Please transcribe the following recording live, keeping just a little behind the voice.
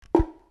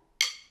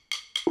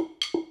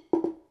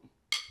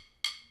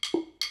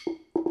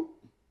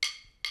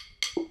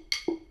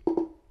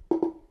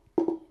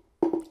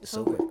It's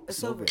over.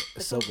 It's over.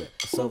 It's over.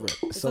 It's over.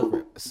 It's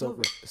over. It's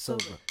over. It's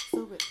over.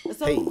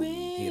 Hey,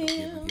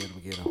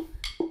 get him.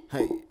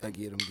 Hey, I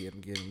get him.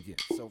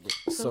 It's over.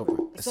 It's over.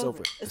 It's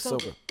over. It's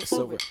over. It's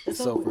over.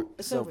 It's over.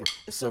 It's over.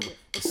 It's over.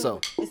 It's over.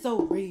 It's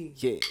so real.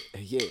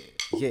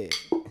 Yeah.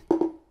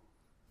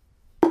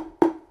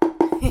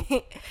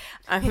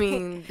 I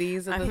mean,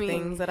 these are the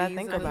things that I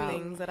think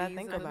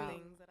about.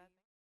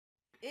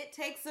 It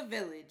takes a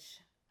village.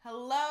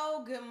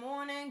 Hello, good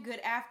morning, good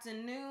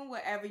afternoon,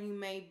 wherever you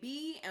may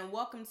be, and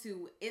welcome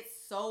to It's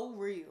So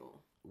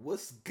Real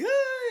What's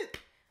good?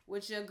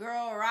 with your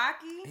girl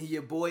Rocky. And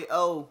your boy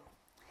O.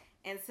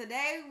 And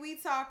today we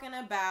talking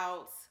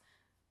about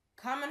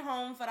coming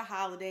home for the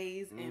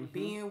holidays and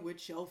being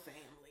with your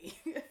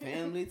family.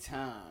 Family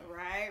time.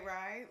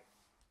 Right.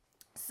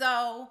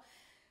 So,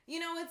 you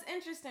know, it's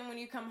interesting when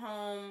you come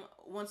home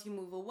once you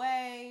move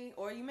away,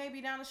 or you may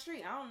be down the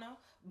street. I don't know.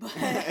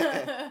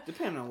 But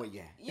depending on where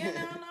you're at. You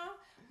never know.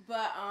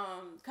 But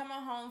coming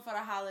home for the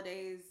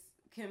holidays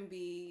can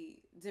be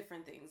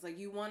different things. Like,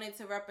 you want it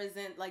to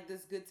represent like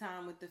this good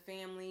time with the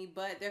family,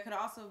 but there could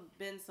also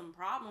been some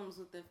problems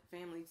with the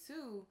family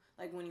too.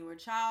 Like when you were a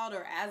child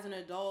or as an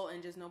adult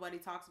and just nobody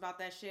talks about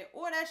that shit,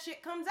 or that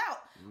shit comes out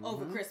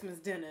over Christmas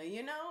dinner,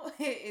 you know?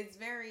 It's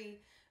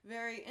very,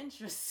 very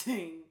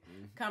interesting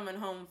coming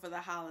home for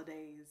the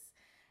holidays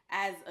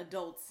as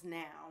adults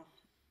now.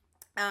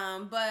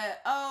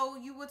 But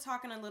you were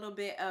talking a little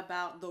bit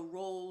about the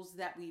roles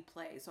that we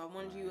play. So I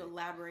wanted you to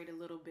elaborate a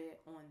little bit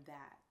on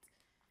that.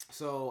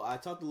 So I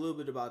talked a little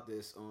bit about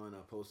this on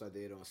a post I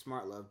did on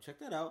Smart Love. Check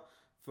that out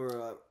for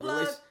a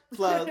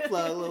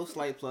little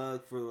slight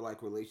plug for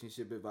like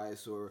relationship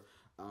advice or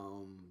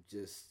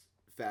just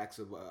facts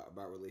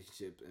about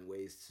relationships and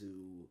ways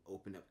to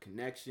open up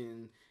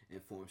connection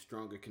and form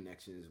stronger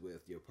connections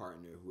with your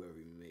partner, whoever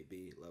you may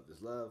be. Love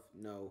is love.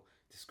 No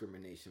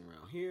discrimination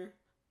around here.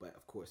 But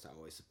of course, I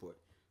always support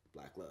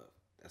black love.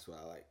 That's what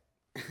I like.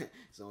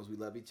 As long as we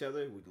love each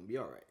other, we're going to be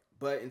all right.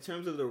 But in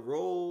terms of the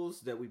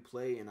roles that we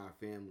play in our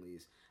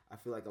families, I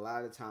feel like a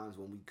lot of times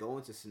when we go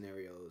into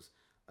scenarios,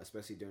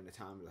 especially during the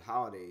time of the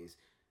holidays,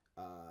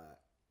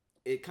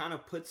 it kind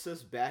of puts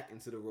us back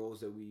into the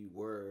roles that we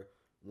were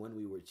when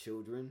we were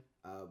children,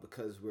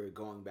 because we're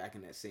going back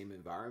in that same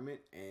environment,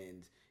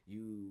 and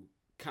you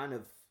kind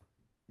of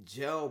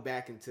gel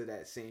back into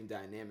that same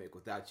dynamic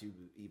without you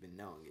even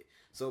knowing it.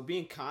 So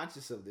being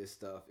conscious of this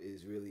stuff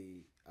is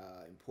really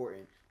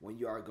important when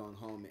you are going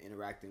home and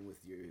interacting with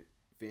your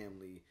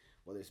family,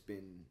 whether it's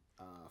been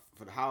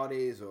for the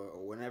holidays or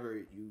whenever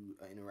you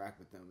interact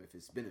with them, if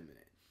it's been a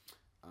minute.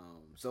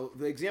 So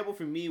the example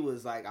for me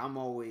was like, I'm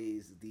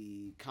always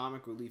the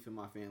comic relief in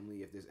my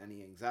family if there's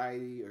any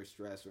anxiety or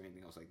stress or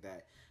anything else like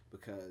that,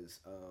 because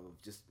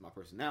of just my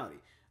personality.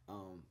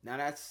 Now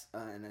that's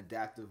an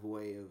adaptive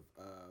way of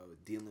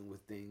dealing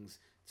with things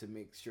to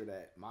make sure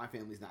that my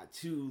family's not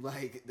too,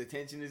 like, the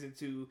tension isn't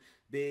too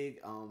big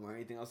or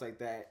anything else like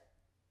that.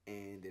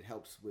 And it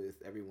helps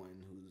with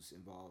everyone who's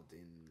involved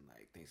in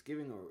like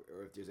Thanksgiving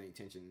or if there's any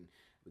tension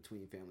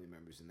between family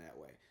members in that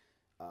way.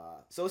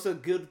 So it's a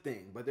good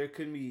thing, but there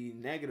could be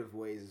negative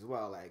ways as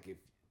well. Like if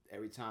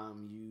every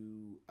time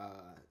you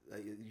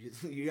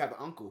have an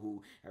uncle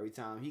who every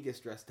time he gets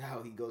stressed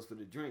out, he goes for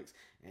the drinks,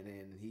 and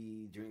then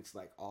he drinks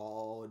like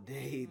all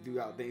day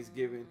throughout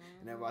Thanksgiving,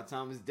 and then by the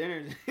time it's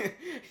dinner,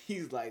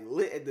 he's like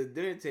lit at the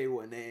dinner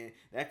table, and then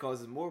that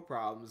causes more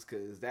problems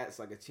because that's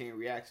like a chain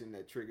reaction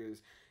that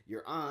triggers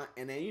your aunt,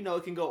 and then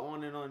it can go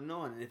on and on and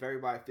on. And if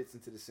everybody fits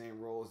into the same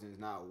roles and is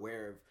not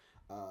aware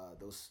of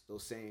those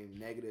same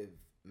negative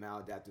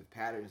maladaptive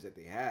patterns that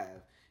they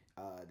have,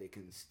 they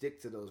can stick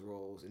to those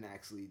roles and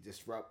actually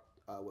disrupt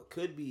what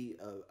could be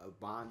a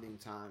bonding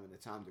time and a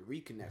time to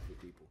reconnect with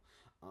people.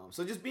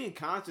 So just being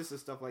conscious of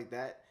stuff like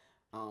that,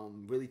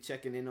 really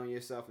checking in on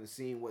yourself and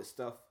seeing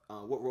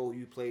what role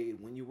you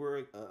played when you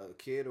were a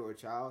kid or a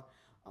child.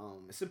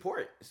 It's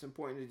important. It's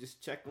important to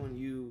just check on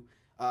you.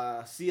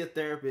 See a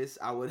therapist.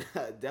 I would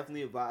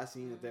definitely advise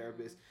seeing a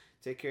therapist.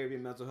 Take care of your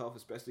mental health,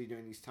 especially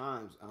during these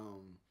times.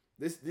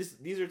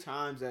 These are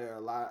times that are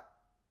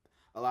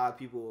a lot of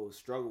people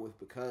struggle with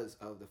because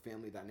of the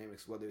family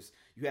dynamics, whether it's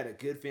you had a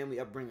good family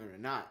upbringing or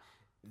not.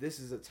 This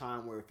is a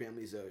time where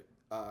families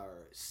are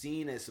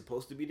seen as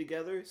supposed to be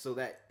together, so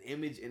that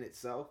image in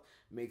itself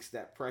makes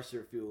that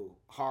pressure feel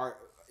hard.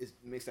 It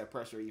makes that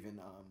pressure even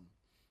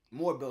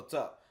more built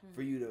up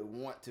for you to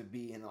want to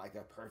be in like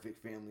a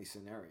perfect family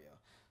scenario.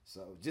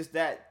 So just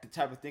the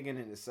type of thinking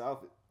in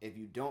itself, if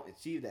you don't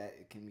achieve that,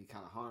 it can be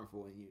kind of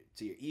harmful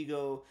to your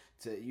ego.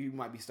 You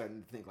might be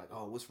starting to think like,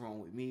 oh, what's wrong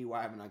with me?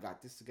 Why haven't I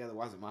got this together?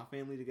 Why isn't my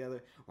family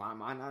together? Why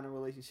am I not in a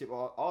relationship?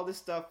 All this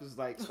stuff is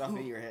like stuff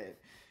in your head.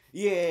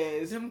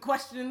 Yeah, them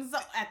questions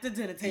at the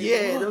dinner table.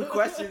 Yeah, them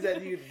questions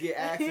that you get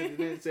asked at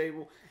the dinner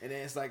table, and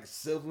then it's like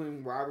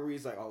sibling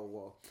rivalries. Like, oh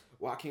well,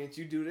 why can't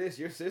you do this?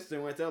 Your sister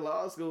went to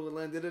law school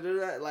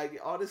and like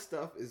all this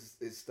stuff is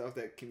stuff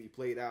that can be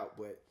played out,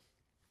 but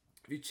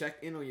if you check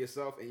in on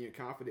yourself and you're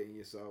confident in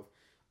yourself,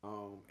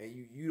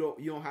 and you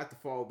don't have to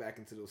fall back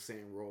into those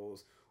same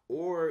roles,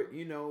 or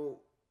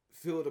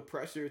feel the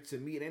pressure to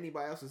meet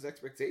anybody else's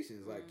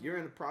expectations. Like you're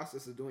in the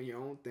process of doing your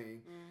own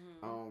thing.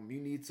 You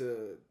need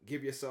to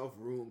give yourself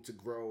room to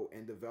grow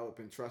and develop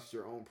and trust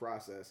your own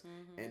process,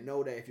 and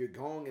know that if you're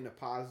going in a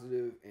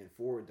positive and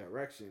forward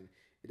direction,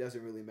 it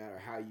doesn't really matter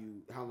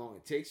how long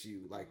it takes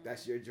you. Like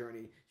that's your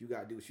journey. You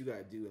gotta do what you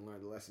gotta do and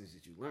learn the lessons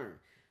that you learn.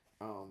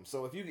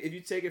 So if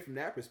you take it from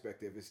that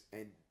perspective,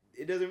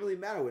 it doesn't really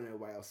matter what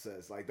nobody else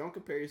says. Like, don't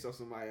compare yourself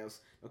to somebody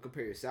else. Don't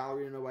compare your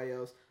salary to nobody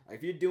else. Like,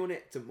 if you're doing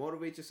it to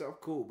motivate yourself,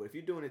 cool. But if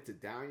you're doing it to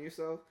down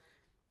yourself,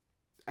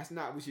 that's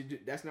not what you do.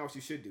 That's not what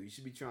you should do. You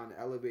should be trying to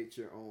elevate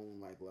your own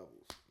like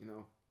levels. You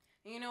know.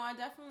 I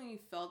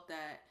definitely felt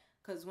that.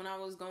 Because when I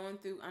was going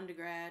through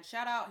undergrad,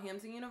 shout out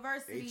Hampton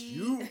University.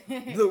 HU.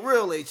 The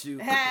real HU.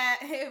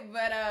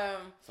 But,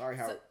 sorry,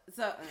 Howard.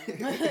 So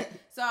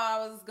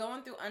I was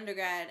going through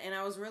undergrad, and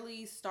I was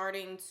really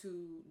starting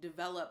to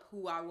develop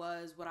who I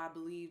was, what I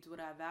believed, what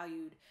I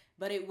valued.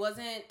 But it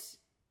wasn't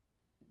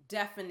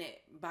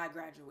definite by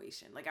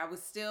graduation. Like, I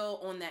was still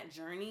on that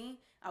journey.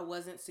 I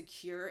wasn't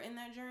secure in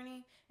that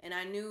journey. And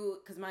I knew,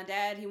 because my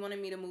dad, he wanted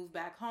me to move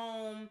back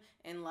home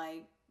and,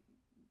 like,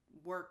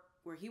 work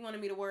where he wanted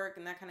me to work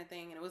and that kind of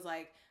thing. And it was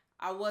like,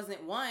 I wanted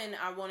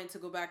to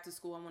go back to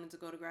school. I wanted to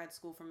go to grad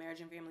school for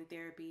marriage and family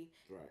therapy.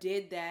 Right.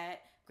 Did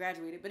that,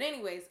 graduated. But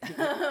anyways,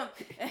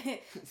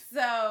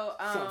 so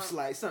something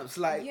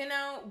slight.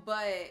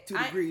 But 2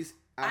 degrees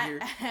out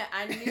here.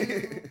 I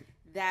knew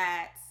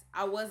that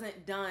I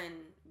wasn't done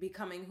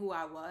becoming who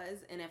I was,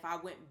 and if I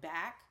went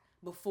back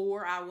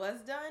before I was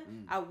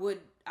done, I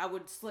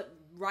would slip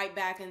right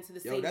back into the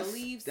same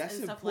beliefs and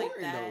stuff like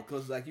that. That's important though,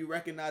 because like you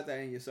recognize that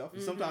in yourself,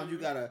 and sometimes you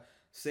gotta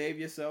save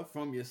yourself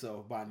from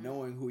yourself by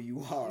knowing who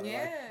you are.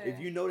 Yeah. Like, if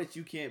you know that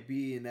you can't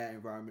be in that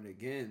environment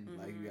again,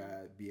 like you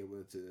gotta be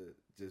able to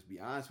just be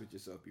honest with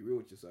yourself, be real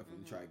with yourself,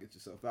 and try to get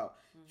yourself out.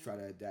 Try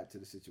to adapt to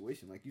the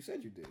situation, like you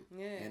said you did.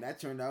 Yeah. And that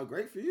turned out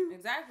great for you.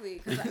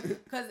 Exactly,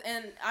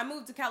 and I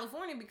moved to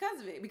California because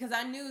of it, because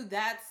I knew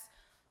that's.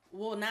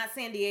 Well, not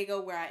San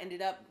Diego where I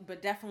ended up,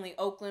 but definitely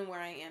Oakland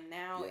where I am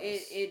now.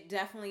 Yes. It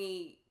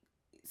definitely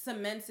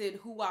cemented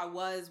who I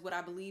was, what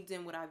I believed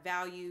in, what I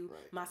value,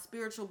 my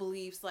spiritual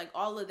beliefs, like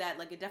all of that.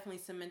 Like it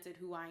definitely cemented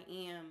who I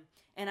am.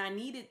 And I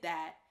needed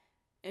that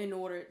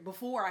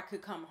before I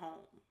could come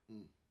home.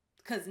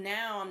 Because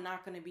now I'm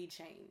not going to be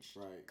changed.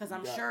 Right. Because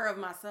I'm sure of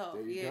myself.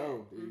 There you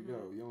go. There you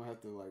go. You don't have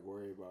to like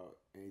worry about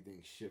anything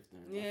shifting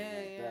or nothing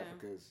like that,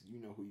 because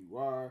you know who you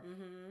are.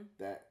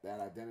 That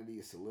identity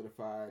is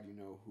solidified. You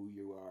know who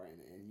you are,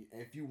 and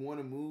if you want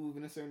to move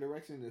in a certain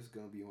direction, it's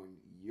going to be on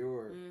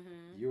your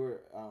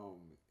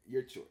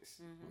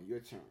choice, on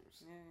your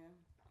terms.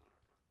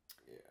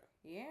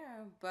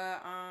 Yeah.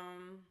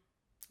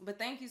 But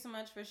thank you so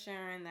much for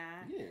sharing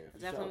that. Yeah, I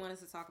definitely wanted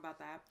to talk about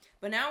that.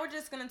 But now we're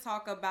just going to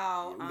talk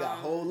about... we got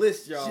a whole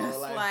list, y'all.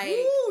 Just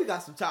we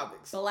got some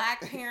topics.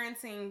 Black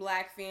parenting,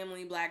 black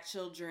family, black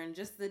children,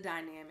 just the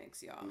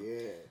dynamics, y'all.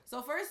 Yeah.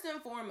 So first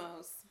and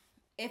foremost,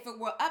 if it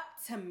were up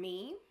to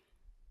me,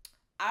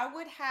 I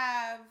would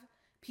have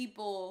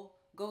people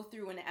go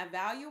through an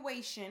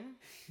evaluation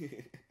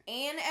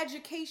and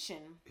education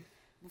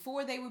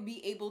before they would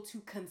be able to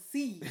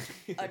conceive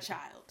a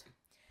child.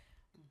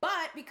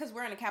 But because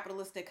we're in a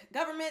capitalistic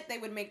government, they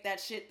would make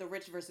that shit the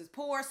rich versus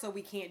poor, so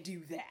we can't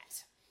do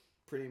that.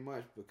 Pretty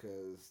much,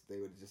 because they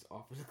would just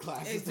offer the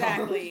classes.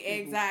 Exactly,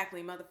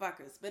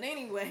 motherfuckers. But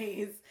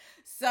anyways,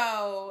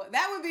 so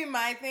that would be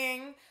my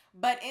thing.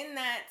 But in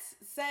that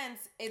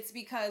sense, it's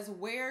because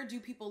where do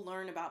people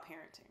learn about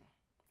parenting?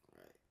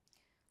 Right.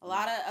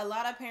 A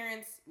lot of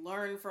parents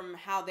learn from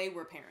how they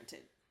were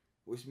parented.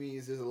 Which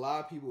means there's a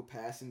lot of people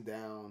passing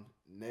down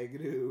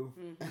negative,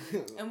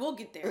 and we'll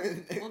get there.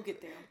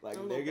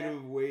 Like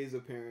negative ways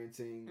of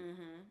parenting,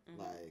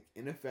 like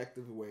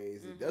ineffective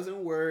ways. It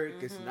doesn't work.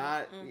 It's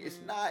not. It's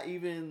not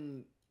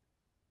even.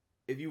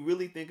 If you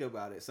really think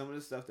about it, some of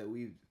the stuff that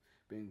we've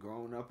been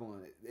growing up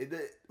on,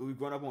 we've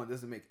grown up on,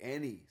 doesn't make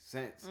any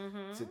sense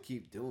to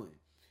keep doing,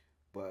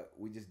 but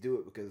we just do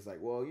it because it's like,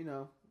 well, you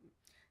know.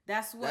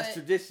 That's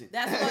tradition.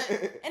 That's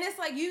what, and it's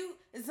like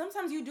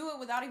sometimes you do it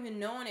without even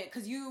knowing it,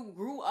 because you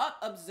grew up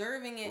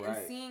observing it and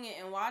seeing it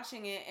and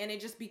watching it, and it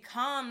just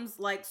becomes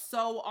like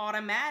so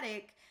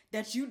automatic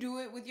that you do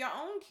it with your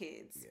own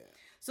kids. Yeah.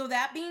 So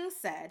that being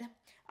said,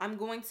 I'm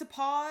going to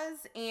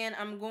pause and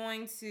I'm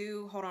going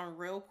to hold on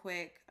real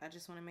quick. I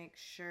just want to make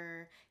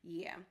sure.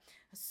 Yeah.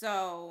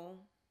 So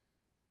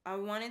I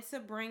wanted to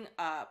bring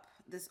up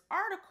this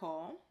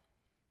article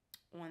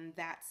on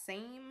that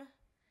same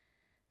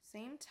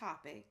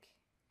topic,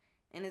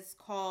 and it's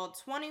called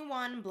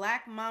 21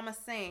 Black Mama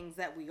Sayings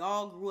That We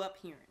All Grew Up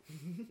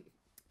Hearing,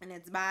 and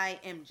it's by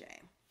MJ.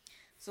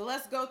 So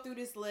let's go through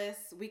this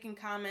list. We can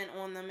comment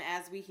on them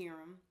as we hear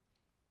them.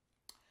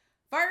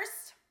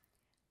 First,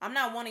 I'm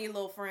not one of your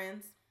little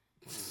friends.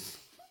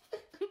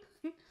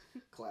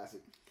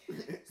 Classic.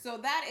 So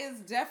that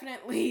is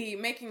definitely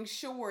making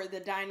sure the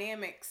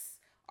dynamics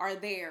are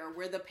there,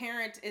 where the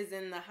parent is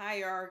in the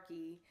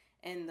hierarchy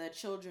and the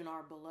children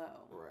are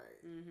below.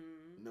 Right.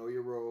 Know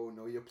your role,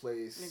 know your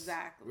place.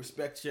 Exactly.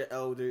 Respect your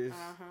elders.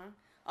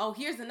 Oh,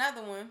 here's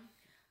another one.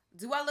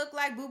 Do I look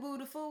like Boo Boo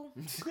the Fool?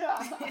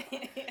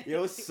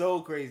 Yo, it's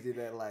so crazy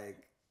that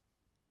like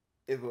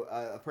if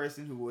a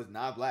person who was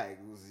not black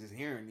was just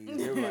hearing these,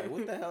 they were like,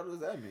 "What the hell does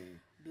that mean?"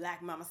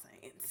 Black Mama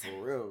Sayings.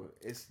 For real,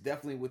 it's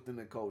definitely within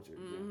the culture.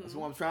 That's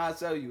what I'm trying to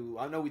tell you.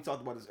 I know we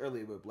talked about this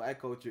earlier, but black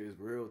culture is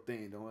a real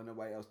thing. Don't let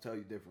nobody else tell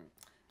you different.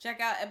 Check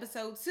out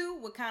episode 2.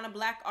 What kind of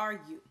black are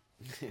you?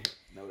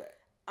 Know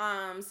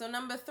that. So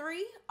number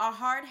 3, a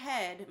hard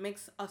head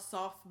makes a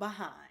soft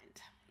behind.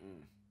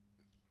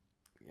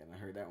 Yeah, I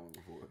heard that one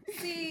before.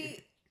 See,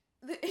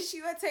 the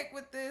issue I take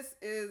with this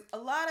is a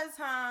lot of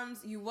times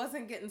you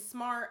wasn't getting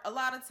smart. A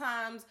lot of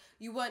times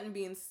you wasn't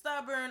being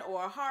stubborn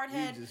or a hard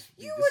head.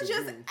 You were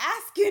just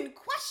asking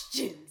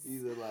questions.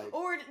 Either like,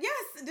 or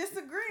yes,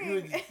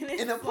 disagreeing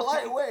in a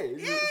polite way.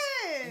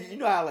 Yeah. You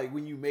know how like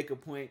when you make a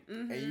point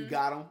and you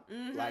got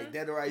them, like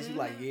dead or right, you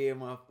like, yeah,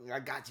 motherfucker, I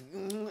got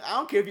you. I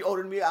don't care if you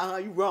older than me.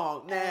 You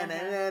wrong. Nah.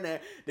 They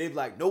be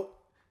like, nope.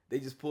 They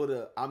just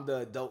pull I'm the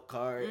adult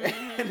card.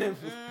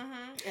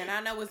 And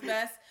I know what's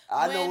best.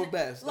 I know what's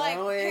best. Like,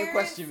 don't ain't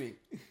question me.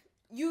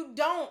 You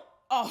don't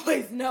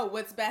always know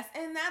what's best.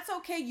 And that's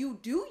okay. You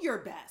do your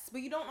best.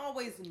 But you don't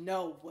always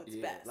know what's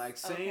best. Like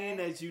saying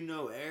that you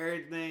know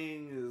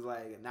everything is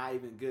like not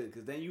even good.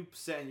 Because then you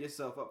setting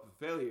yourself up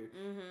for failure.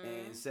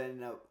 And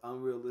setting up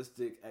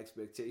unrealistic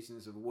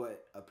expectations of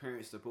what a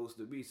parent's supposed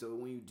to be. So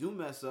when you do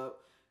mess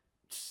up,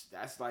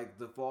 that's like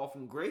the fall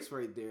from grace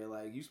right there.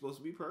 Like you're supposed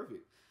to be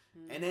perfect.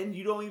 And then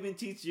you don't even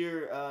teach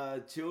your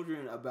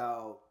children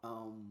about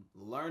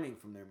learning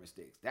from their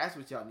mistakes. That's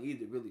what y'all need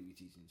to really be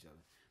teaching each other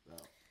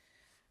about.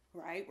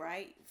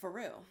 Right. For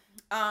real.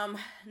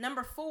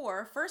 Number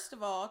 4, first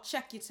of all,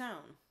 check your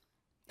tone.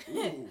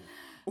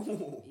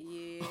 Ooh.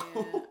 Yeah,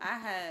 I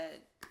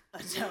had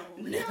a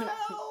tone. Yo,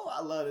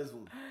 I love this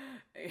one.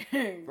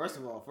 First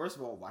of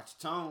all, watch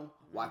your tone.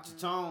 Watch your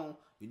tone.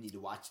 You need to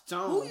watch your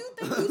tone. Who you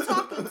think you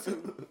talking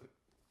to?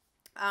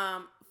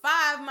 5,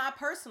 my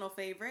personal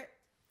favorite.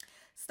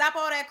 Stop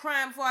all that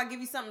crying before I give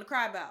you something to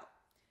cry about.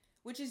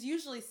 Which is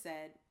usually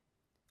said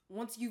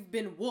once you've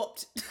been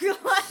whooped.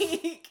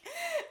 Like,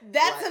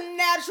 that's a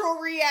natural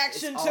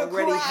reaction to cry. It's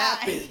already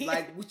happened.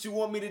 Like, what you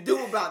want me to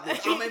do about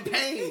this? I'm in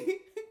pain.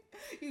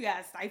 You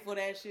gotta stifle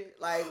that shit.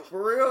 Like,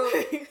 for real?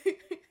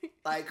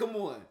 Like, come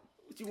on.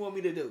 What you want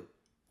me to do?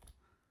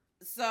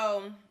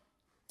 So,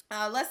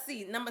 let's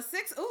see. Number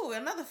 6. Ooh,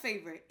 another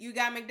favorite. You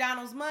got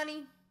McDonald's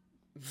money?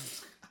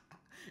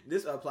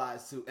 This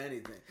applies to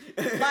anything.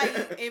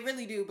 Like, it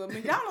really do. But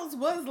McDonald's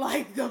was,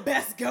 like, the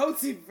best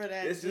go-to for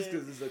that. It's just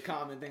because it's a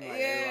common thing. Like,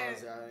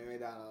 everyone's like,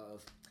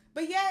 McDonald's.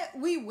 But yet,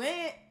 we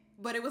went,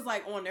 but it was,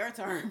 like, on their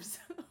terms.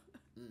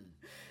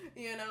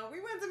 You know, we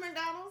went to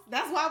McDonald's.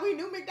 That's why we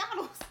knew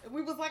McDonald's.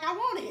 We was like, I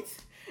want it.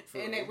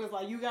 True. And it was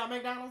like, you got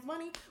McDonald's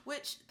money?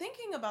 Which,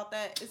 thinking about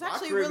that, is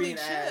actually really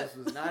chill. My Caribbean ass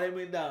was not at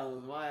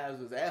McDonald's. My ass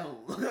was at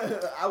home.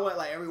 I went,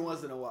 like, every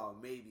once in a while,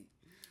 maybe.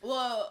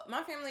 Well,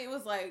 my family, it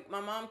was like, my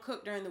mom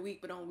cooked during the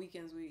week, but on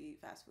weekends we eat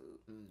fast food.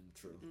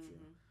 True.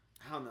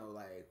 I don't know,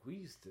 like, we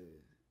used to,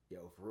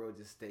 for real,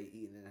 just stay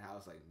eating in the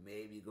house, like,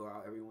 maybe go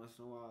out every once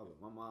in a while,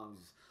 but my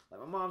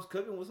mom's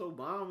cooking was so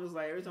bomb, it's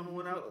like, every time I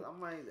went out,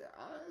 I'm like,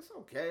 it's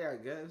okay, I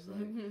guess.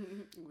 Like,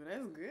 well,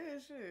 that's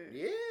good shit.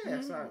 Yeah,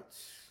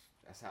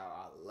 that's how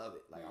I love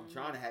it. Like, I'm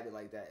trying to have it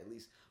like that, at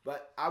least.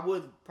 But I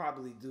would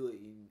probably do it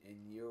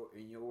in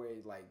your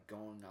way, like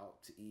going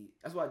out to eat.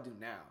 That's what I do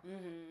now.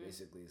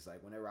 Basically, it's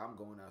like whenever I'm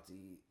going out to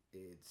eat,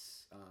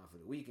 it's for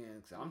the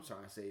weekend because I'm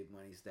trying to save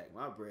money, stack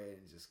my bread,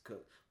 and just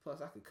cook.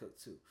 Plus, I could cook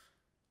too.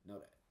 Know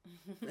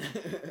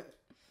that.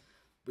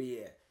 But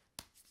yeah,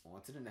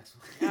 on to the next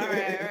one. All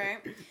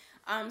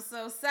right.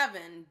 So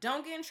 7,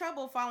 don't get in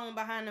trouble following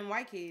behind them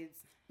white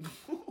kids.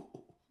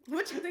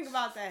 What you think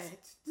about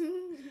that?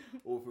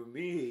 Well, for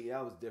me,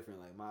 that was different.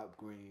 Like, my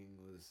upbringing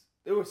was...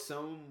 There were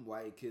some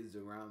white kids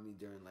around me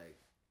during, like,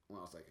 when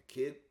I was, like, a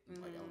kid,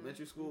 like,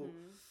 elementary school.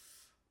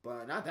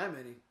 But not that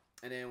many.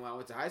 And then when I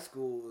went to high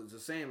school, it was the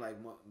same. Like,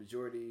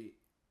 majority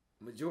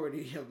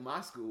of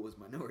my school was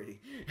minority.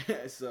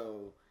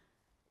 So,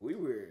 we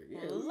were...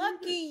 Yeah,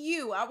 lucky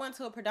you. I went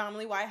to a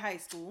predominantly white high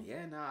school.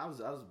 Yeah, no, I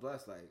was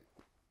blessed. Like,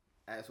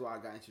 that's why I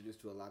got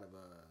introduced to a lot of,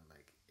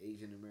 like,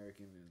 Asian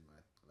American and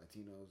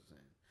Latinos, and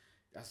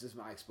that's just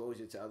my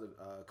exposure to other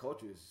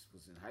cultures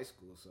was in high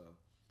school. So,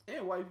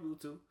 and white people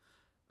too.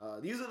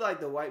 These are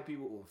like the white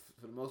people, well,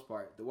 for the most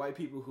part, the white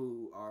people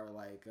who are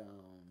like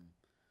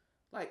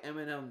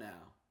Eminem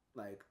now,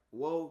 like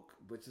woke,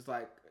 but just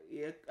like,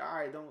 yeah, all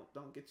right,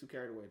 don't get too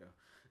carried away though.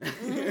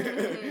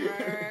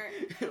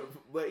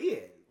 But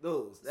yeah,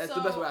 that's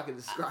the best way I can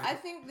describe it. I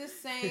think this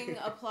saying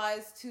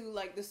applies to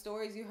like the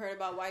stories you heard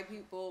about white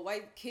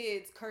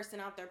kids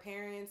cursing out their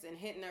parents and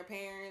hitting their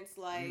parents,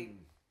 like.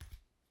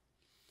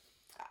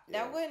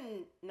 That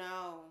wouldn't,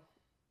 no,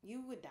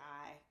 you would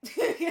die.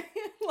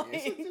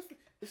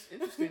 It's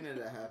interesting that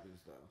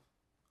happens, though.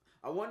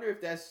 I wonder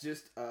if that's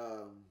just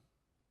some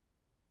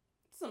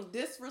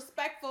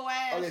disrespectful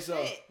ass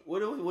shit.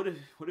 What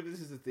if this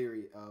is a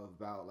theory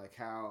about like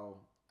how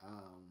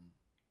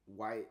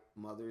white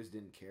mothers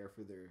didn't care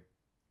for their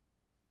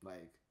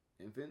like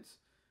infants.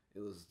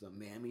 It was the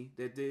mammy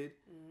that did.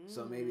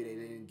 So maybe they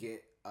didn't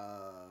get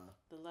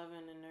the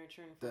loving and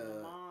nurturing from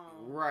the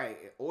mom. Right.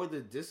 Or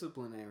the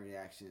disciplinary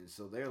actions.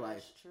 So they're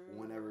like,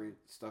 whenever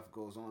stuff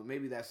goes on,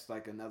 maybe that's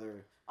like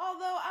another.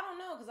 Although, I don't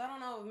know, because I don't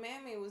know if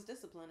mammy was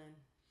disciplining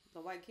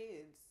the white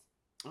kids.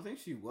 I think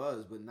she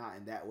was, but not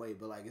in that way.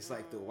 But like, it's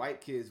like the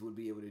white kids would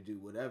be able to do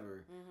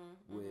whatever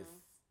with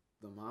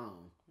the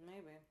mom.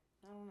 Maybe.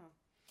 I don't know.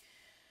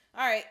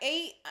 All right,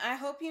 8. I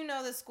hope you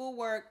know the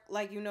schoolwork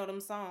like you know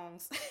them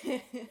songs.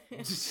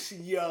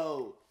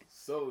 Yo,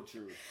 so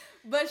true.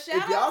 But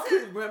if y'all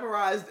could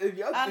memorize, if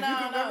you could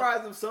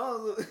memorize them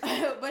songs.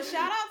 But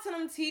shout out to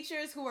them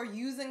teachers who are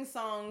using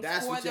songs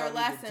for their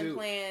lesson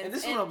plans. And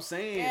this is what I'm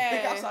saying.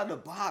 Think outside the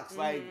box.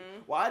 Like,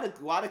 why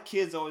the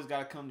kids always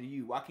gotta come to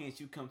you? Why can't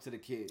you come to the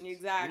kids?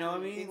 Exactly. You know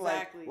what I mean?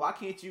 Exactly. Like, why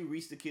can't you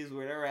reach the kids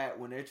where they're at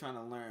when they're trying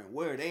to learn?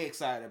 What are they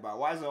excited about?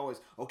 Why is it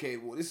always, okay,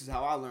 well, this is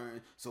how I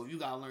learn, so you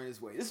gotta learn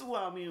this way. This is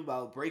what I mean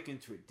about breaking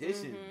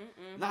tradition.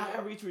 Not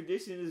every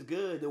tradition is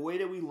good. The way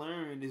that we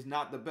learn is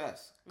not the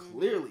best.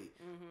 Clearly.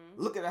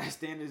 Look at our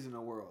standards in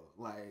the world.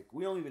 Like,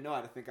 we don't even know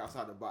how to think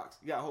outside the box.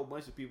 You got a whole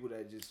bunch of people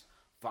that just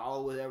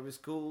follow whatever's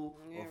cool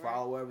or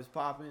follow whatever's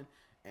popping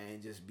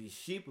and just be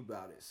sheep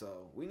about it.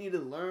 So we need to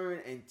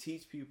learn and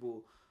teach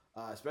people,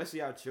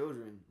 especially our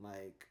children,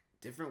 like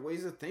different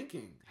ways of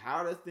thinking,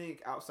 how to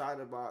think outside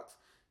the box,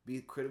 be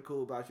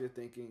critical about your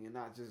thinking and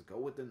not just go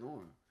with the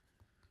norm.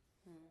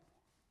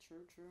 True.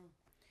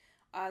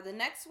 The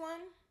next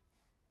one,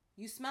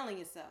 you smelling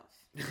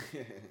yourself.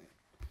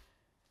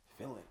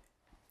 Feeling it.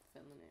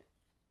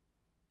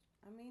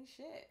 I mean,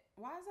 shit.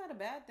 Why is that a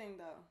bad thing,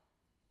 though?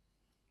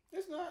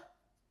 It's not.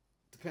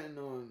 Depending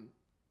on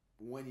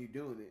when you're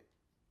doing it.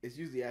 It's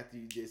usually after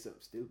you did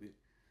something stupid.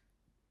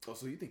 Oh,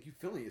 so you think you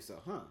feeling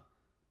yourself, huh?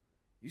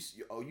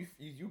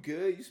 You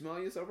good? You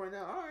smelling yourself right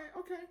now? All right,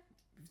 okay.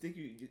 You think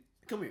you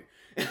come here.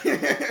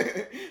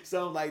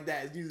 Something like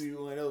that is usually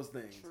one of those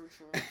things.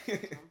 True.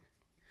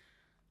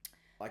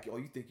 Like, oh,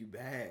 you think you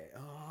bad?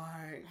 Oh, all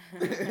right.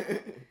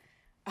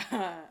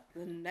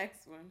 The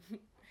next one.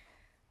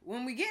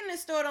 When we get in the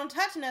store, don't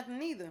touch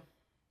nothing either.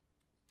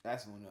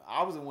 That's when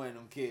I was one of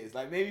them kids.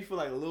 Like, maybe for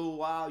like a little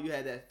while you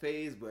had that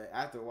phase, but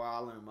after a while I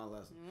learned my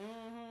lesson.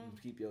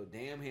 Keep your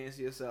damn hands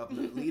to yourself.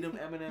 Leave them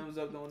M&Ms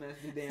up on that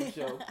damn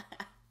show. What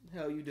the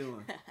hell you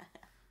doing?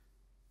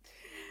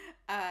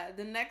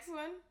 The next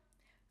one,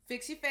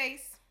 fix your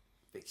face.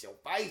 Fix your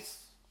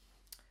face.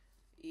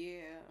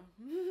 Yeah.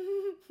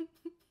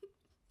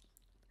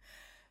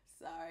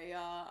 Sorry,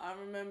 y'all. I'm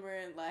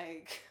remembering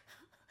like.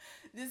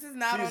 This is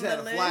not on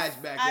the list.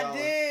 Flashback, y'all. I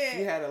did.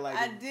 You had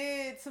I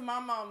did to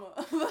my mama,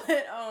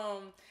 but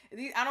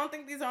I don't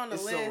think these are on the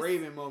list. It's a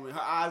Raven moment.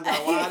 Her eyes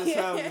got wide as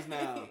hell just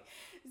now.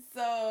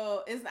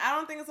 So I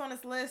don't think it's on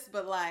this list,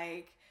 but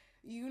like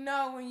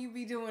when you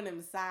be doing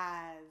them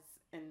sighs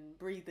and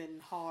breathing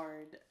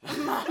hard,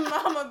 my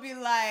mama be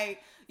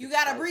like, "You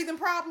got a breathing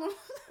problem?"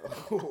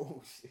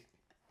 Oh shit.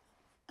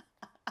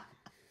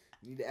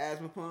 You need an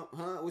asthma pump,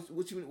 huh?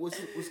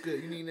 What's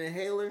good? You need an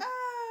inhaler?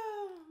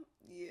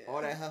 Yeah.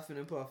 All that huffing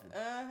and puffing.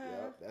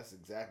 Yep, that's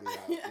exactly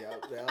right.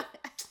 Yep.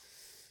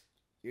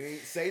 You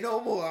ain't say no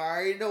more. I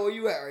already know where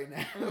you at right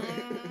now.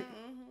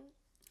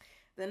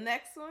 The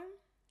next one,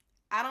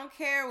 I don't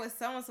care what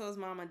so-and-so's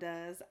mama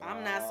does.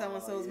 I'm not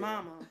so-and-so's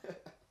mama.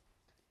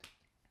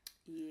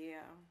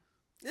 Yeah.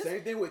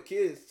 Same thing with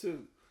kids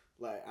too.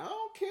 Like, I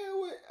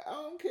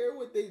don't care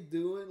what they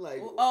doing.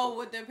 Like,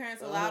 what their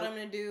parents allow them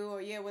to do,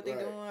 or what they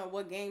doing, or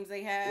what games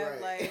they have.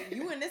 Right. Like,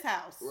 you in this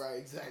house. Right,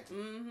 exactly.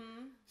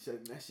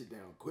 Shutting that shit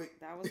down quick.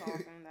 That was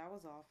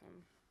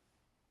awesome.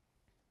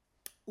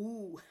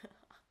 Ooh,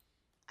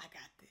 I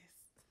got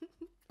this.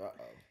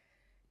 Uh-oh.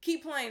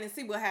 Keep playing and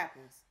see what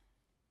happens.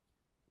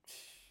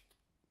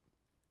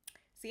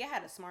 See, I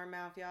had a smart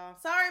mouth, y'all.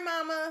 Sorry,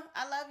 mama.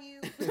 I love you.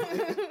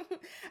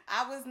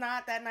 I was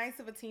not that nice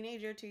of a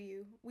teenager to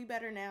you. We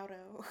better now,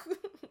 though.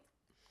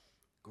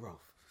 Growth.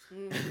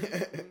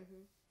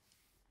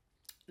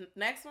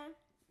 Next one.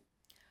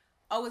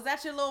 Oh, is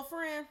that your little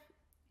friend?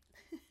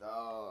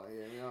 Oh,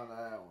 yeah, we don't know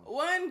that one.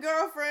 One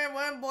girlfriend,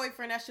 one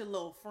boyfriend, that's your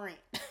little friend.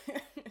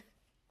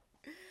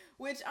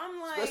 Which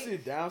I'm like... Especially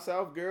down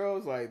south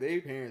girls, like,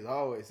 their parents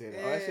always say that.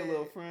 Oh, that's your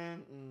little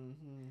friend?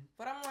 Mm-hmm.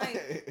 But I'm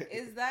like,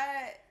 is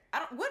that...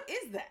 what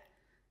is that?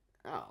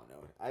 I don't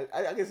know.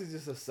 I guess it's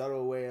just a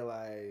subtle way of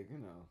like,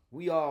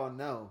 we all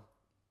know.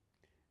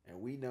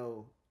 And we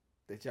know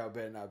that y'all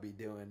better not be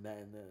doing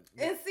nothing.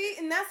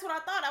 And that's what I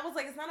thought. I was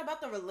like, it's not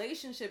about the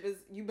relationship. It's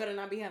you better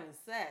not be having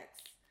sex.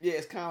 Yeah,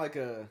 it's kind of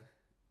like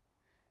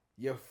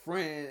your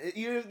friend,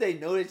 even if they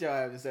know that y'all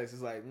having sex,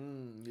 it's like,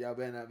 y'all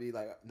better not be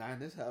like, not in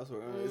this house.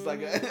 Or it's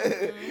like,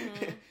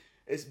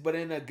 it's but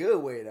in a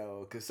good way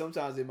though. Because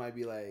sometimes it might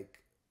be like,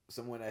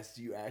 someone that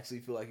you actually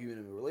feel like you're in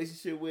a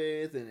relationship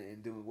with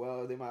and doing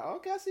well, they might,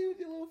 okay, I see you with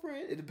your little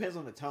friend. It depends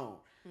on the tone.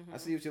 I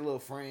see you with your little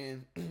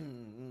friend.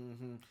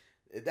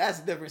 That's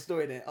a different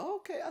story than,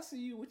 okay, I see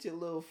you with your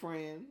little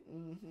friend.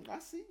 I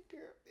see you,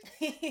 girl.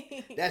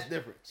 That's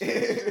different.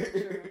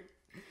 True.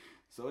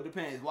 So it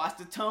depends. Watch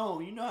the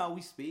tone. You know how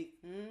we speak.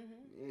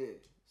 Mm-hmm. Yeah,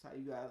 that's how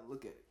you gotta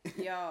look at it.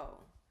 Yo,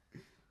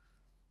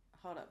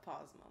 hold up,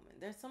 pause a moment.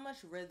 There's so much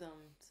rhythm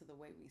to the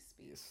way we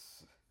speak.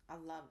 Yes. I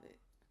love it.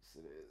 Yes,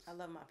 it is. I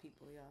love my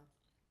people, y'all.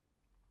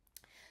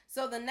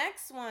 So the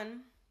next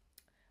one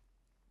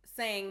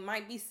saying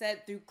might be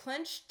said through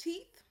clenched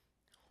teeth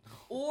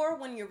or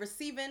when you're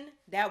receiving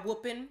that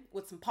whooping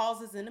with some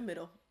pauses in the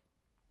middle.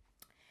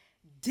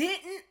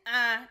 Didn't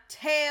I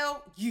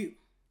tell you?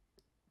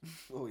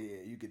 Oh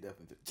yeah, you could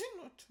definitely. Get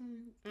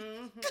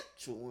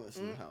your ass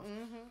in the house.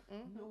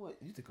 You know what?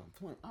 You think I'm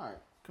playing? All right,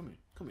 come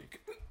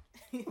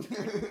here.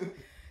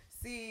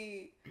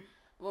 See,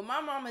 what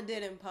my mama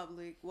did in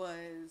public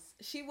was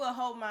she would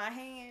hold my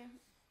hand.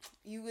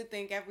 You would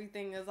think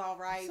everything is all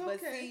right, It's but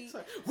okay. see,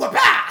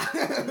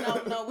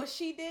 No. what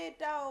she did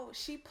though,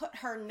 she put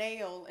her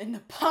nail in the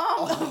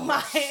palm of my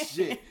hand.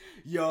 Shit.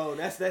 Yo,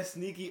 that's that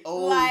sneaky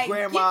old Like,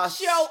 grandma's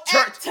get your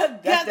church. act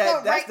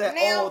together That's that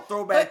now. old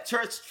throwback But-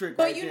 church trick.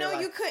 But right you there, know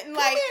like, you couldn't come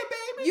like here,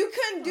 baby. you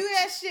couldn't do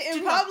that shit in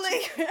Didn't I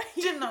public.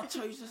 Didn't I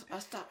tell you this? I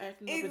stopped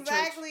acting up in church.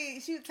 Exactly.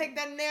 She would take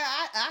that nail.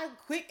 I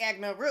quit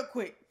acting up real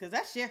quick because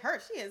that shit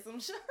hurt. She had some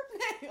sharp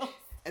nails.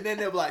 And then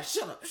they'll be like,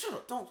 shut up,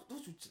 don't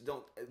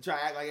try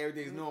to act like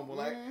everything's normal.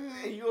 Like,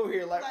 hey, you over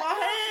here like my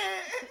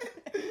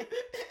hand.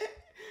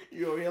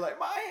 You over here like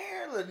my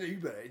hair. Like, you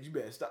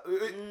better stop.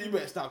 You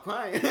better stop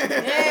crying.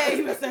 Yeah,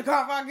 you better stop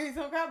crying. I'll give you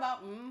something to cry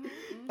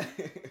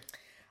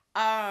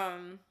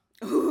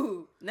about.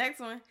 Ooh, next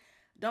one.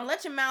 Don't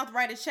let your mouth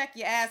write a check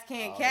your ass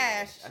can't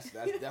cash. Yeah.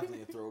 That's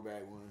definitely a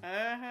throwback one.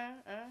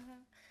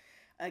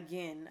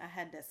 Again, I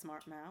had that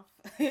smart mouth.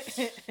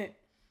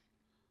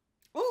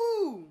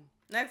 Ooh,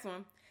 next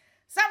one.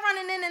 Stop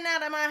running in and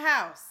out of my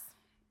house.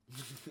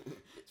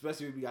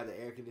 Especially if we got the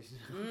air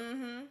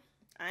conditioner.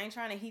 I ain't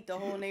trying to heat the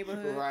whole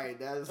neighborhood. Right,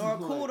 that's or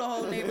cool the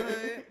whole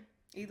neighborhood.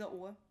 Either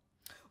or.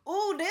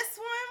 Ooh, this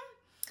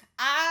one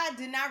I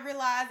did not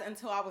realize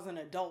until I was an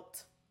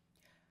adult.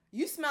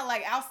 You smell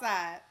like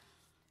outside.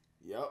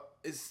 Yep.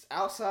 It's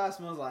outside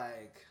smells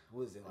like,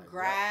 what is it? Like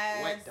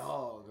grass. Wet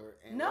dog.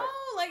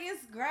 Like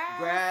it's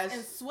grass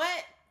and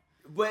sweat.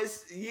 But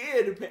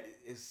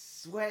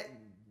it's sweat,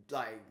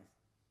 like,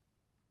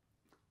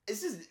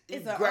 it's just,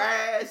 it's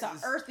grass. It's an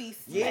earthy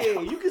smell.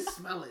 Yeah, you can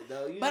smell it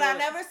though. But I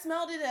never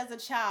smelled it as a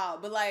child.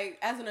 But like,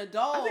 as an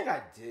adult. I think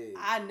I did.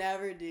 I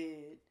never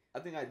did. I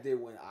think I did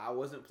when I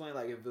wasn't playing.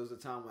 Like, if it was a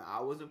time when I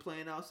wasn't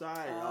playing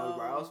outside and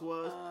everybody else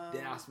was,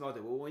 then I smelled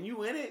it. But when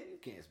you in it, you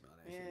can't smell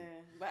that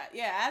shit. But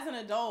yeah, as an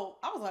adult,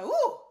 I was like,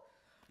 ooh.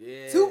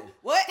 Yeah.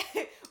 What?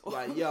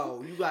 Like,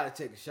 yo, you gotta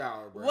take a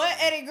shower, bro. What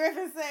Eddie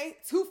Griffin say?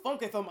 Too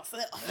funky for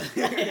myself.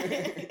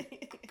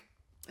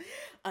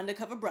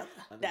 Undercover Brother.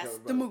 That's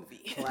the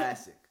movie.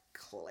 Classic.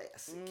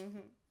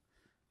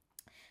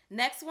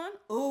 Next one.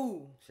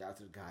 Ooh. Shout out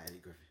to the guy, Eddie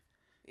Griffin.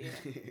 Yeah.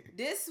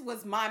 This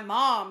was my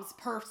mom's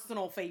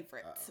personal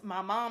favorite.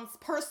 My mom's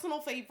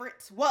personal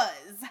favorite was,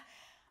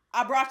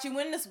 I brought you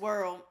in this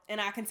world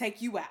and I can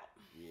take you out.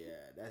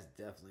 Yeah, that's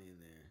definitely in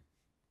there.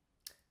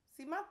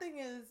 See, my thing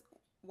is,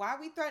 why are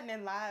we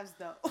threatening lives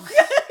though?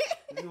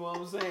 You know what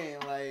I'm saying?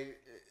 Like,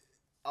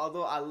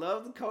 although I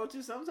love the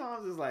culture,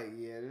 sometimes it's like,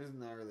 yeah, this is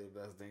not really the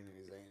best thing to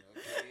be saying.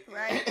 Okay?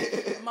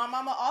 Right? My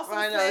mama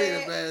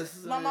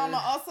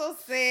also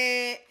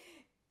said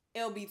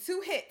it'll be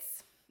 2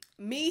 hits.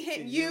 Me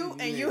hitting you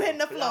and you hitting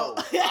the floor.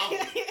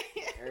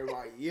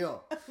 Everybody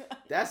yell.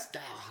 I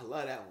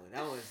love that one.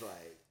 That one's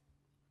like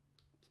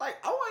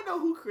I want to know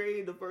who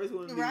created the first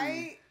one.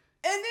 Right?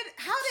 And then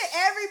how did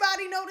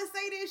everybody know to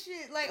say this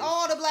shit? Like,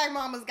 all the black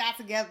mamas got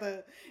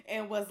together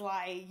and was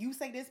like, you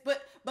say this.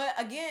 But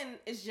again,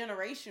 it's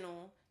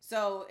generational.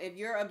 So if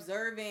you're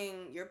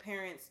observing your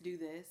parents do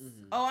this.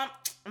 I'm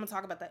going to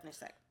talk about that in a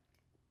sec.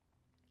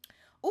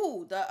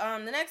 Ooh, the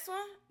next one.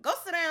 Go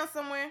sit down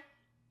somewhere.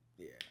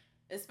 Yeah.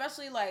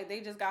 Especially like they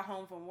just got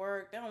home from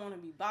work. They don't want to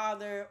be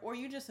bothered. Or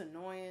you just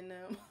annoying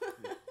them.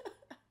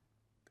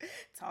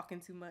 Talking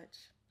too much.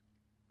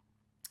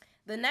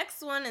 The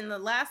next one and the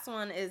last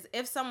one is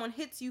if someone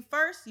hits you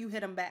first, you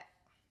hit them back.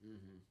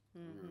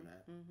 Remember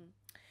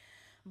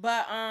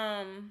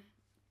that.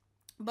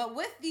 But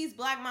with these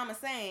black mama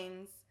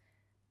sayings,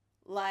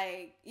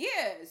 like,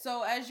 yeah,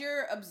 so as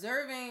you're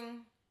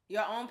observing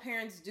your own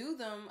parents do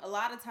them, a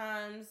lot of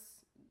times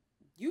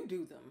you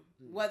do them,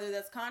 whether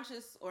that's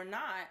conscious or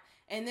not.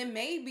 And then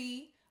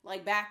maybe,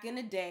 like back in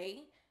the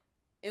day,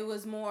 it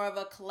was more of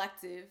a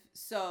collective.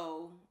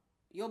 So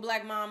your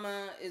black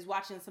mama is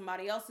watching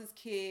somebody else's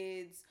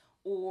kids,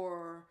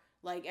 or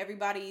like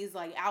everybody is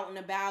like out and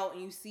about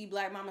and you see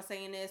black mama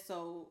saying this,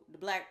 so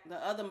the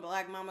other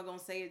black mama gonna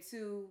say it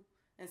too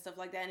and stuff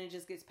like that, and it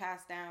just gets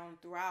passed down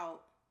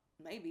throughout.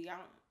 Maybe I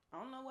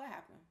don't know what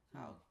happened.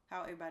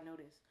 How everybody know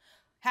this.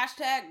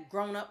 Hashtag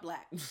grown up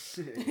black.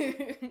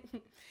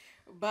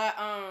 But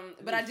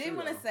I did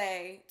want to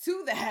say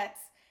to that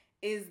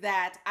is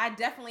that I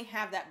definitely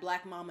have that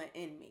black mama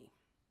in me.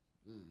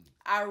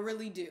 I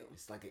really do.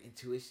 It's like an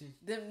intuition.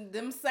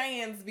 Them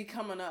sayings be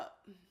coming up.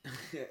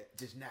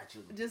 Just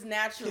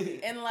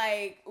naturally. And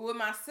like with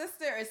my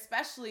sister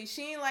especially,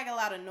 she ain't like a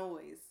lot of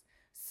noise.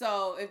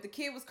 So if the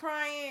kid was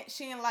crying,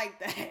 she ain't like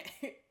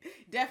that.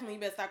 Definitely you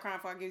better stop crying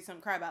before I give you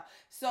something to cry about.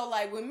 So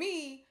like with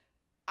me,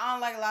 I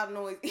don't like a lot of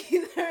noise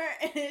either.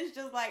 And it's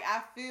just like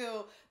I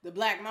feel the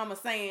black mama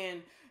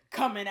saying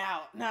coming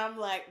out. And I'm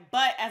like,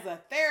 but as a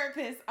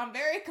therapist, I'm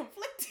very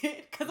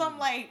conflicted because I'm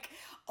like,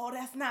 oh,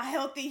 that's not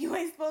healthy. You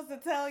ain't supposed to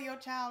tell your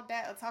child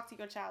that or talk to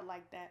your child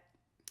like that.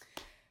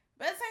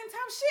 But at the same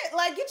time, shit,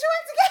 like, get your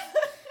act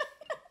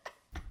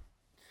together.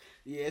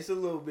 Yeah, it's a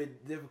little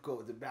bit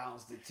difficult to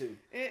balance the two.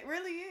 It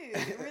really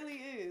is. It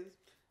really is.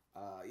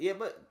 Yeah,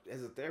 but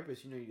as a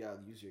therapist, you gotta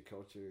use your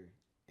culture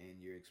and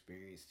your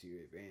experience to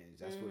your advantage.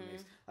 That's what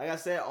makes, like I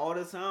said all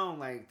the time,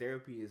 like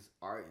therapy is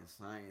art and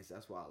science.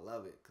 That's why I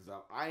love it, because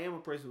I am a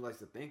person who likes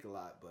to think a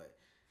lot, but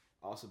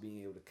also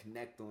being able to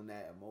connect on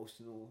that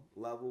emotional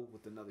level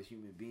with another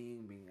human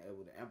being, being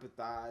able to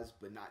empathize,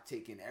 but not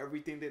taking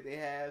everything that they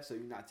have, so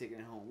you're not taking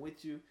it home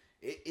with you.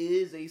 It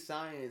is a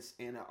science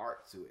and an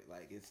art to it.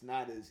 Like, it's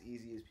not as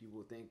easy as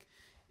people think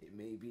it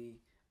may be.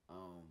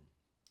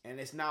 And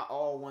it's not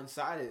all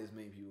one-sided as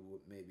many people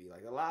may be.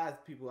 Like, a lot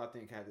of people, I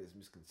think, have this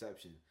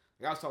misconception.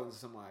 Like, I was talking to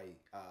somebody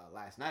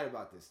last night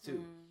about this,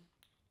 too.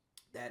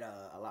 That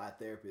a lot of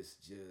therapists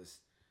just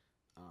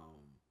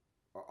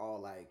are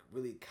all, like,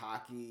 really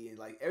cocky. And,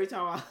 like, every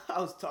time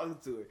I was talking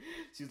to her,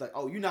 she was like,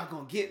 oh, you're not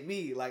going to get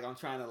me. Like, I'm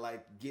trying to,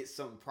 like,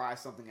 pry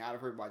something out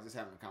of her by just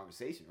having a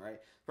conversation, right?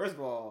 First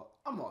of all,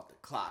 I'm off the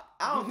clock.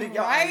 I don't think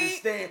y'all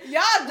understand.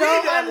 Y'all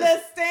don't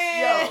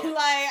understand. Yo,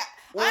 like,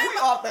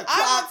 off the clock.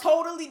 I'm a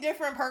totally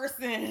different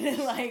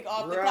person. Like,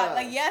 off the clock.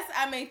 Like, yes,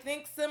 I may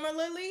think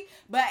similarly,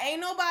 but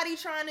ain't nobody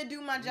trying to do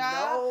my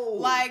job. No.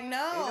 Like,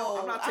 no.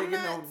 I'm not taking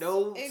no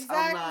notes.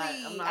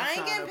 Exactly. I'm not I ain't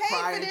trying getting to paid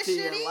pry for this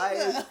into shit your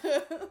either.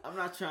 life. I'm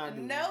not trying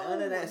to do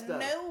none of that stuff.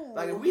 No.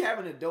 Like, if we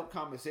having an adult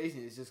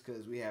conversation, it's just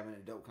because we having an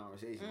adult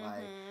conversation.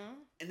 Like,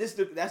 and that's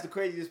the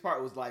craziest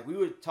part was, like, we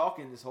were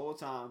talking this whole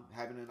time,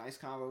 having a nice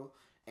convo,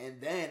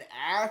 and then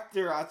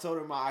after I told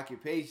her my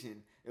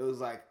occupation, it was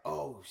like,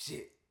 oh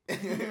shit.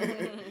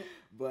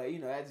 But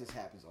that just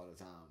happens all the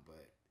time.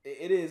 But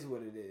it is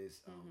what it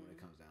is when it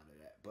comes down to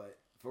that. But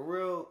for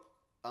real,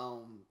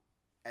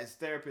 as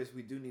therapists,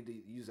 we do need to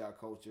use our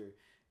culture,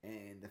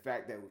 and the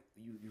fact that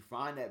you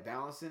find that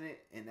balance in it,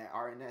 and that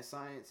art and that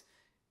science,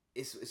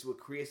 it's what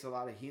creates a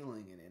lot of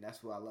healing in it. And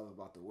that's what I love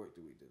about the work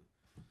that we do.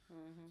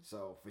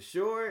 So for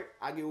sure,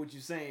 I get what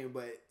you're saying,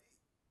 but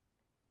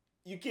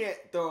you can't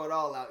throw it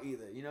all out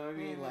either. You know what I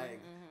mean?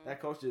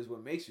 That culture is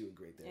what makes you a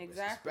great therapist,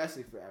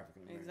 especially for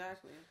African Americans.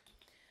 Exactly.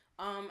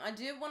 I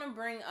did want to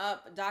bring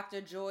up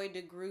Dr. Joy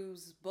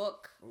DeGruy's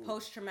book,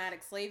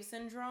 Post-Traumatic Slave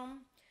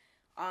Syndrome.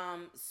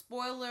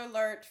 Spoiler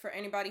alert for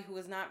anybody who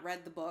has not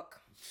read the book.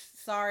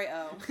 Sorry,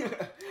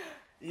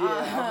 Yeah,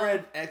 I've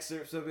read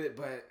excerpts of it,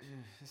 but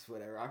it's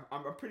whatever.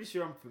 I'm pretty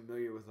sure I'm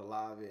familiar with a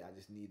lot of it. I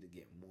just need to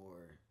get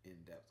more in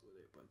depth with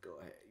it. But go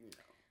ahead,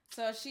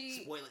 So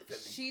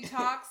she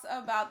talks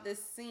about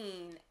this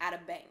scene at a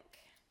bank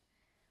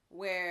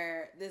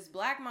where this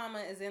black mama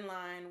is in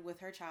line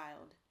with her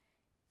child,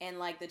 and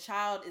like the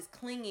child is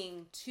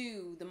clinging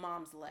to the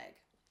mom's leg,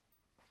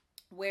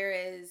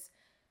 whereas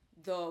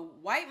the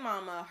white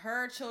mama,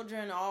 her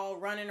children all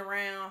running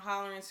around,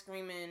 hollering,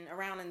 screaming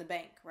around in the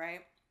bank,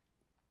 right?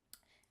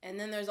 And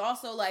then there's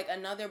also like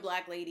another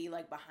black lady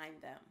like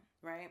behind them,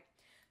 right?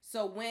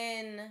 So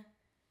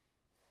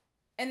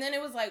and then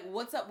it was like,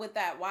 what's up with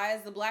that? Why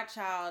is the black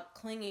child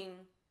clinging?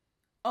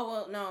 Oh,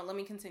 well, no, let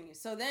me continue.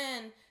 So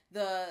then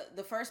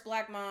the first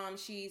black mom,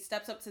 she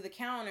steps up to the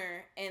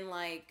counter, and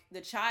like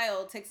the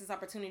child takes this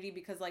opportunity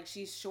because like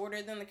she's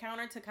shorter than the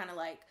counter to kind of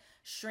like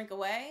shrink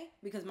away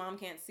because mom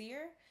can't see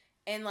her.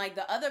 And like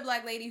the other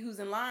black lady who's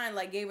in line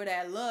like gave her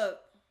that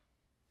look.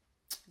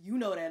 You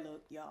know that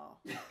look, y'all.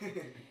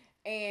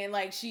 And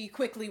like she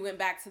quickly went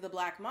back to the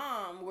black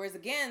mom, whereas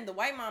again the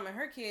white mom and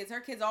her kids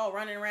all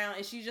running around,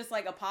 and she's just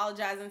like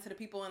apologizing to the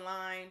people in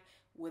line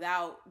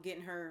without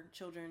getting her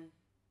children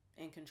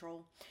in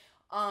control.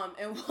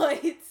 And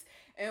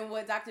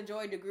what Dr.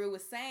 Joy DeGruy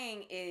was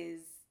saying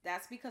is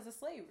that's because of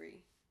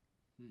slavery.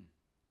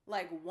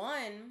 Like,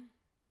 one,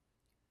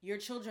 your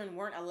children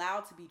weren't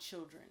allowed to be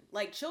children.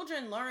 Like,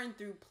 children learn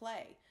through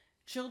play.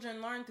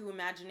 Children learn through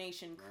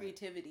imagination,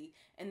 creativity,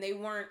 and they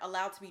weren't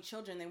allowed to be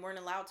children. They weren't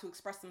allowed to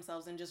express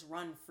themselves and just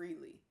run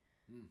freely.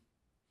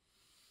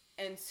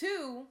 And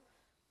two,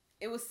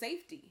 it was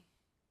safety.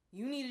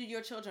 You needed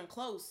your children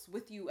close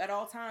with you at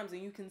all times,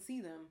 and you can see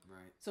them,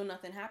 so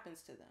nothing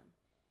happens to them.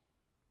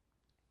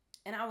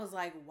 And I was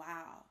like,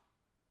 wow.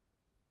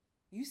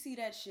 You see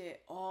that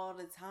shit all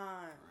the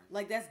time.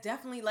 Like, that's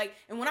definitely, like,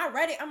 and when I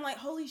read it, I'm like,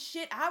 holy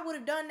shit, I would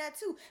have done that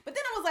too. But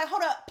then I was like,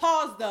 hold up,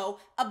 pause though.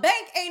 A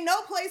bank ain't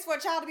no place for a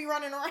child to be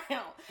running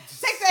around.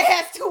 Take their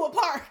ass to a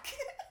park.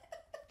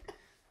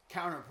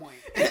 Counterpoint.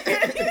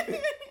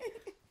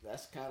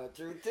 That's kind of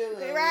true too.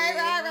 Right.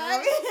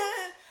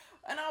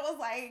 And I I was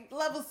like,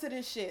 levels to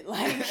this shit,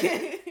 like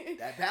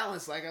that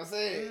balance, like I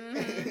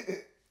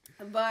said.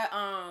 But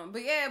I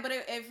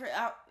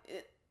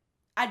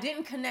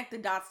didn't connect the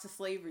dots to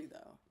slavery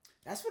though.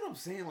 That's what I'm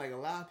saying. Like a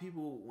lot of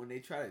people, when they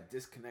try to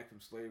disconnect from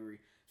slavery,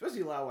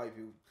 especially a lot of white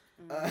people,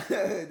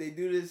 they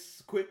do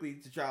this quickly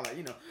to try, like,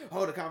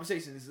 the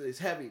conversation is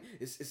heavy,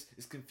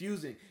 it's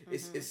confusing,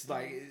 it's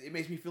like it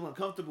makes me feel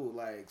uncomfortable,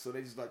 like, so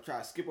they just like try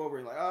to skip over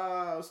and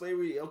like,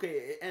 slavery, okay,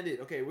 it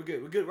ended, okay, we're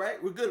good, right,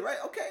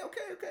 okay,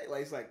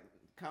 like it's like,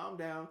 calm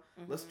down,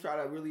 let's try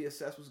to really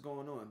assess what's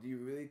going on. Do you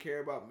really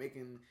care about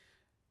making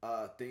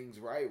things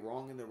right,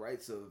 wrong in the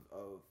rights of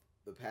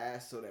the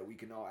past, so that we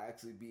can all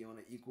actually be on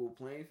an equal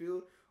playing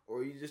field? Or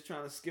are you just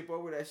trying to skip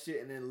over that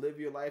shit and then live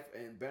your life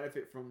and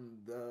benefit from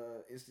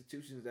the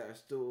institutions that are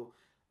still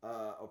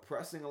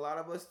oppressing a lot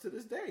of us to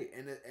this day?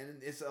 And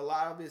it's a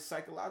lot of it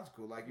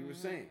psychological, like you were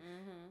saying.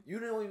 You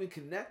don't even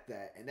connect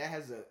that, and that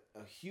has a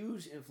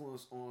huge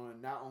influence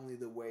on not only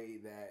the way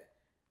that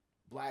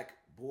black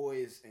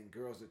boys and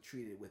girls are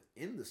treated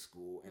within the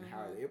school and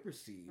how they're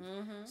perceived.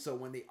 So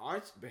when they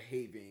aren't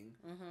behaving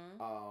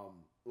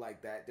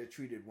like that, they're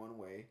treated one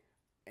way.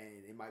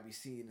 And it might be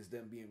seen as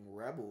them being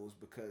rebels,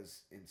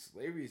 because in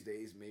slavery's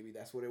days, maybe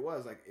that's what it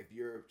was. Like, if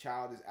your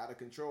child is out of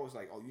control, it's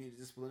like, oh, you need to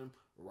discipline them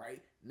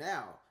right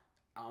now.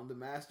 I'm the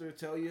master.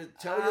 Tell your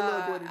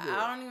little boy to do it.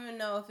 I don't even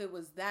know if it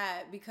was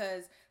that,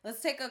 because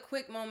let's take a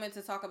quick moment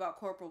to talk about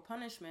corporal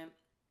punishment.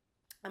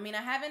 I mean,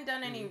 I haven't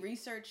done any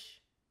research.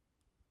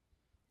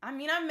 I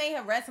mean, I may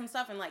have read some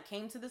stuff and like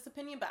came to this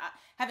opinion, but I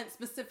haven't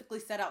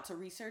specifically set out to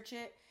research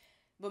it.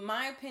 But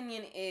my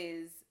opinion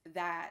is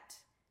that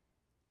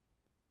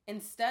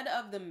instead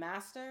of the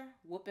master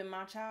whooping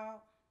my child,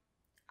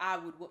 I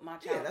would whoop my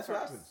child. Yeah, that's first. what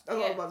happens. That's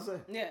what I was about to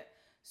say. Yeah.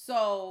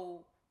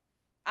 So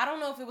I don't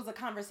know if it was a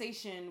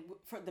conversation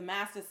for the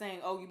master saying,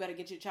 "Oh, you better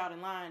get your child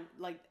in line."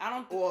 Like, I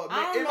don't know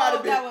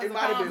if that was a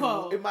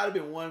combo. It might have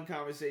been one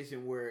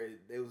conversation where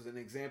it was an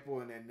example,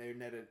 and then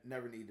there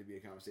never needed to be a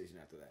conversation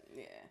after that.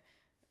 Yeah.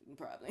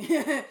 Probably.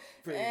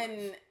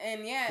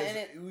 and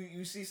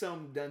you see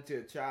something done to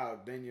a child,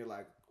 then you're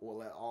like,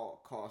 well, at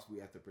all costs we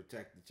have to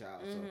protect the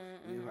child. So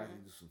you have to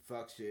do some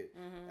fuck shit.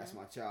 That's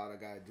my child. I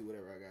gotta do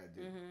whatever I gotta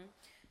do.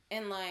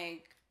 And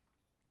like,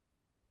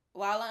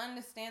 while I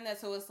understand that,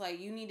 so it's like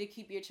you need to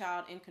keep your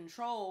child in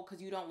control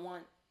because you don't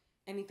want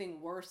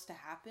anything worse to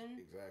happen.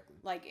 Exactly.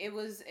 Like it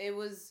was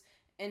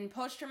in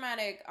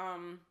post-traumatic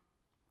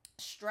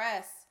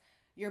stress,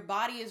 your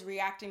body is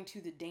reacting to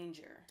the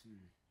danger.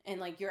 And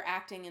like you're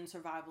acting in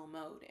survival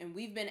mode. And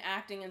we've been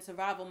acting in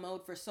survival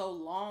mode for so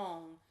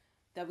long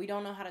that we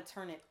don't know how to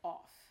turn it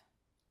off.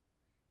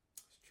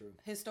 It's true.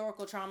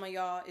 Historical trauma,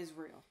 y'all, is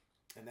real.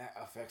 And that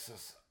affects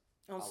us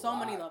on so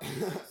many levels.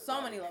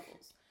 So many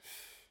levels.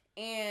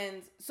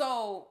 And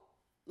so,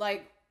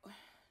 like,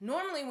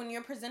 normally when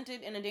you're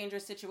presented in a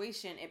dangerous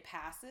situation, it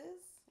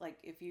passes. Like,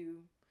 if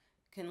you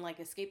can, like,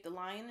 escape the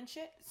lion and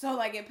shit. So,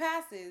 like, it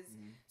passes.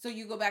 So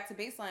you go back to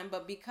baseline.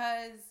 But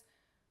because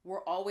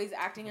we're always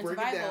acting in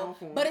survival.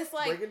 But it's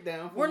like,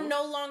 we're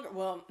no longer,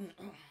 well,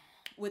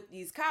 with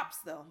these cops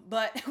though,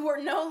 but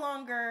we're no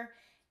longer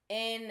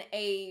in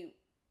a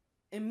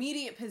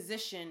immediate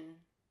position,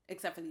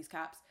 except for these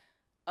cops,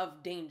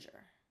 of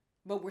danger.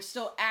 But we're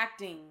still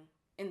acting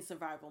in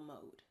survival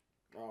mode.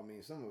 Oh, I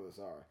mean, some of us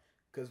are.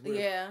 Because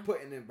we're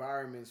put in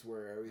environments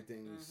where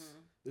everything's...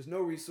 There's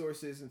no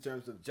resources in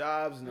terms of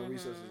jobs, no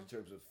resources in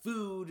terms of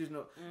food. There's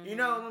no... You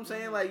know what I'm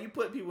saying? Like, you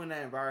put people in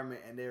that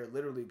environment and they're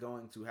literally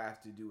going to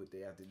have to do what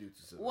they have to do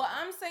to survive. Well,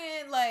 I'm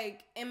saying,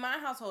 like, in my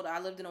household, I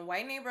lived in a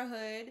white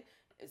neighborhood.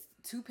 It's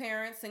 2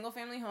 parents, single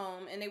family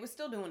home, and they were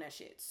still doing that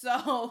shit.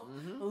 So,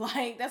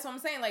 like, that's what I'm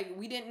saying. Like,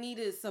 we didn't need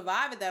to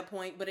survive at that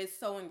point, but it's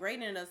so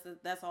ingrained in us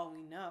that that's all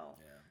we know.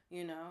 Yeah.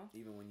 You know?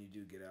 Even when you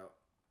do get out.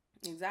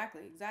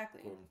 Exactly.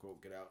 Quote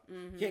unquote, get out.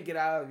 You can't get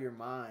out of your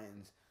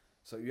minds,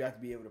 so you have to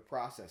be able to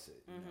process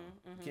it. You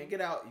know? You can't get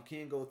out, you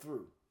can't go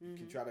through. You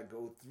can try to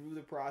go through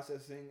the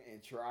processing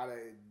and try to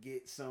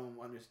get some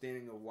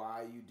understanding of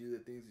why you do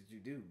the things that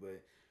you do.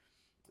 But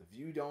if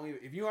you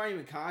aren't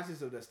even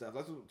conscious of that stuff,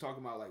 that's what we're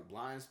talking about, like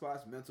blind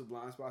spots, mental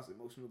blind spots,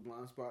 emotional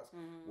blind spots,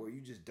 where you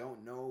just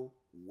don't know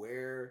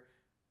where.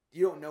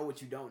 You don't know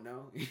what you don't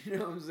know. You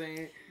know what I'm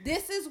saying?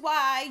 This is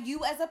why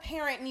you as a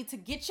parent need to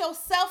get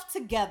yourself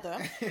together.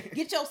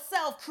 Get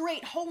yourself,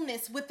 create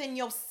wholeness within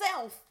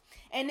yourself.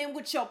 And then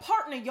with your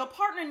partner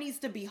needs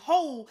to be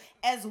whole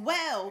as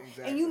well.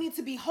 Exactly. And you need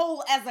to be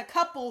whole as a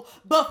couple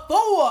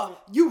before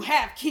you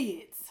have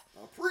kids.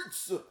 I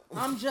preach.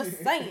 I'm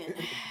just saying.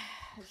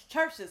 It's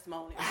church this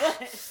morning.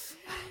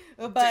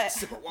 But take a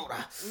sip of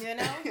water. You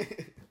know?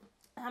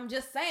 I'm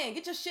just saying,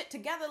 get your shit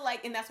together,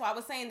 like, and that's why I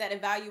was saying that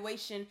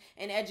evaluation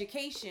and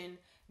education,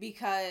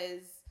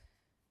 because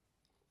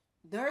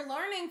they're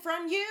learning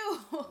from you.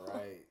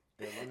 Right.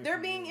 They're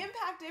being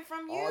impacted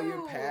from you. All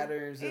your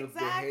patterns of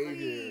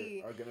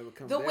behavior are going to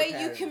become the way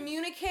patterns. You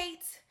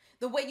communicate,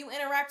 the way you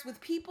interact with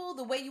people,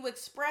 the way you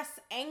express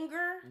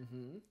anger.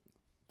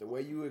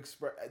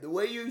 The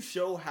way you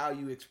show how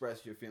you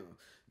express your feelings,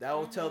 that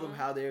will tell them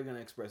how they're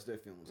gonna express their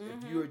feelings.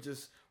 If you are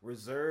just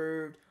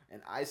reserved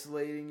and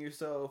isolating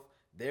yourself,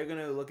 they're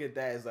gonna look at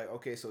that as like,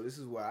 okay, so this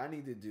is what I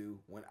need to do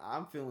when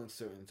I'm feeling a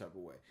certain type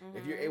of way.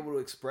 If you're able to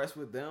express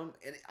with them,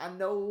 and I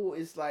know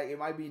it's like it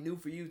might be new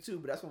for you too,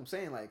 but that's what I'm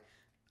saying. Like,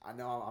 I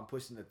know I'm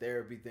pushing the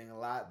therapy thing a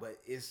lot, but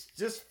it's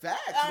just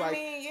facts.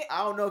 I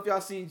don't know if y'all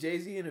seen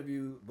Jay-Z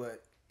interview,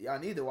 but y'all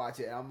need to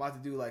watch it. I'm about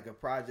to do like a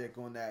project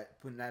on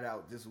that, putting that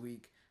out this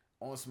week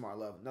on Smart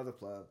Love. Another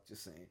plug,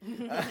 just saying.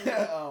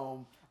 That's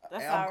all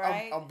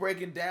right. I'm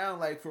breaking down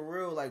like for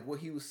real, like what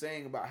he was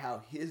saying about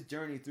how his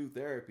journey through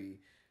therapy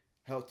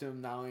helped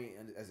him not only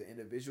as an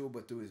individual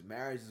but through his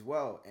marriage as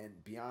well. And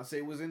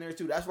Beyonce was in there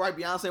too. That's right,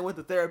 Beyonce went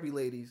to therapy,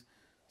 ladies.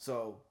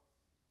 So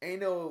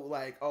ain't no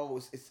like,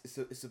 oh,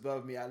 it's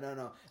above me.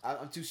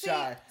 I'm too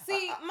shy.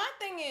 My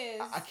thing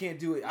is, I can't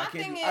do it.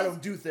 I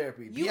don't do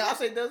therapy.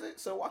 Beyonce does it,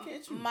 so why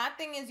can't you? My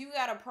thing is, you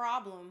got a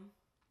problem.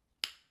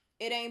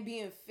 It ain't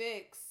being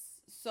fixed.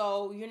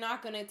 So you're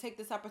not going to take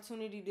this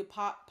opportunity to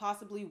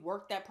possibly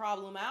work that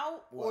problem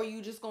out, or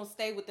you just going to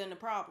stay within the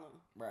problem.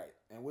 Right.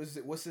 And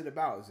what's it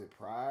about? Is it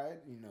pride?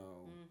 You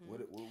know,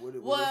 what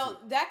well, is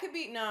it? that could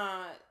be,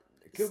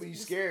 it could be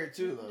scared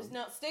too, though.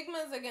 No,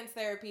 stigmas against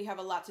therapy have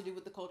a lot to do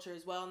with the culture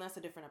as well, and that's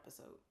a different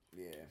episode.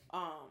 Yeah.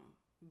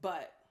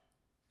 But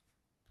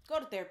go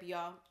to therapy,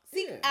 y'all.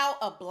 Seek out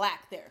a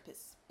Black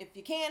therapist. If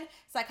you can.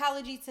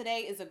 Psychology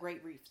Today is a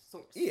great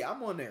resource. Yeah,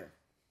 I'm on there.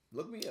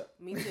 Look me up.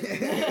 Me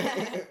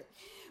too.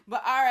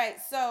 But all right,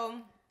 so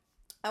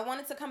I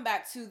wanted to come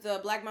back to the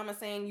Black mama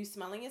saying you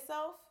smelling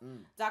yourself.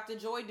 Dr.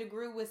 Joy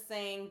DeGruy was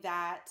saying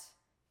that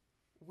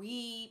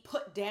we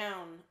put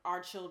down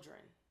our children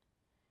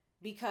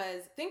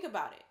because think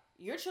about it.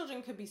 Your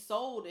children could be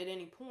sold at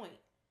any point.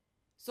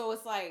 So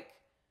it's like,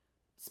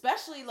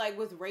 especially like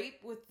with rape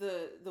with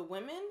the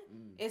women,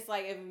 it's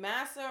like if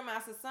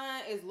master's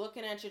son is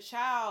looking at your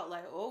child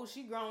like, oh,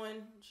 she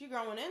growing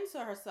into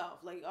herself.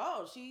 Like,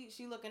 oh, she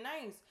looking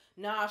nice.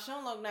 Nah, she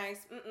don't look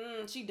nice.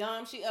 She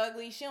dumb, she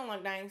ugly, she don't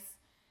look nice.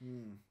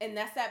 And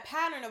that's that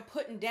pattern of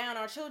putting down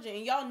our children.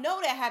 And y'all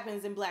know that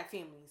happens in Black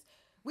families.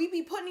 We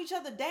be putting each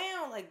other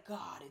down like,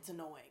 God, it's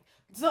annoying.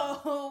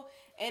 So,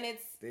 and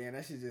it's... Damn,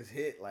 that shit just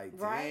hit like,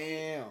 right?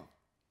 Damn.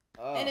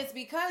 And it's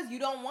because you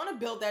don't want to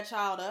build that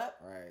child up,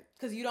 right?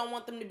 Because you don't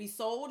want them to be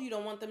sold. You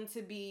don't want them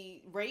to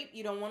be raped.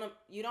 You don't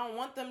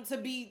want them to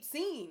be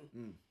seen.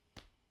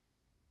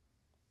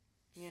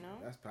 You know,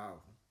 that's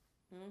powerful.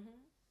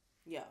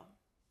 Yeah.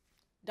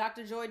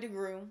 Dr. Joy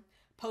DeGruy,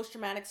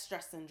 post-traumatic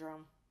stress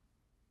syndrome.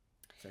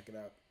 Check it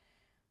out.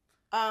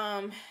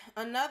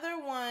 Another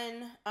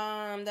one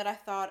that I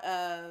thought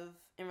of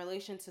in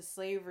relation to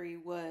slavery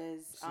was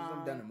As soon as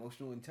I'm done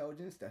emotional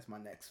intelligence, that's my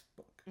next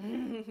book.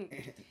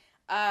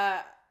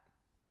 I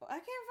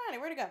can't find it.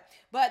 Where'd it go?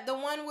 But the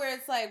one where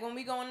it's like, when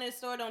we go into the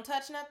store, don't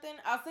touch nothing.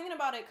 I was thinking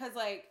about it because,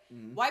 like,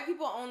 white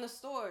people own the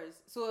stores.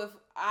 So if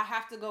I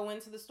have to go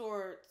into the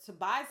store to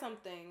buy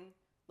something,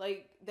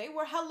 like, they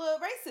were hella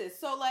racist.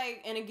 So,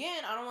 like, and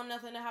again, I don't want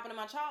nothing to happen to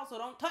my child, so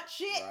don't touch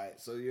shit. Right.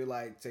 So you're,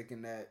 like,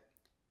 taking that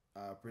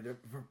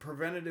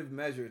preventative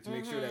measure to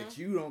make sure that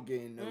you don't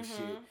get in no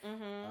shit.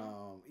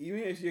 Even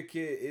if your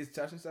kid is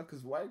touching stuff,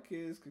 because white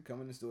kids could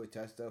come in the store,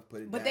 touch stuff,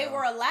 put it down. But they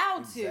were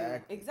allowed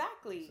to.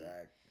 Exactly.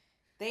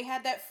 They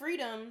had that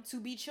freedom to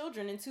be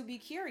children and to be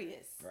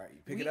curious. Right. You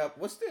pick it up.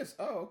 What's this?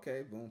 Oh,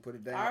 okay. Boom. Put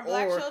it down. Our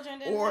Black children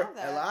didn't have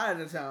that. Or a lot of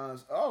the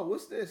times, oh,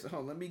 what's this?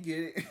 Oh, let me get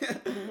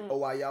it. Or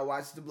while y'all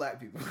watch the Black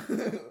people.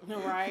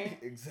 Right.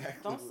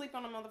 Exactly. Don't sleep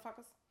on them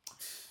motherfuckers.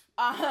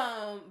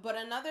 But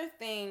another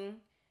thing,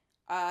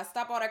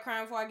 stop all that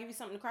crying before I give you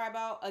something to cry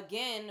about.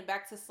 Again,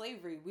 back to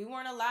slavery. We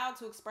weren't allowed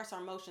to express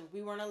our emotions.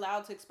 We weren't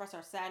allowed to express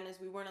our sadness.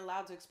 We weren't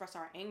allowed to express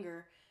our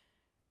anger.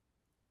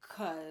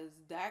 Cause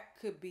that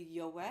could be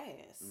your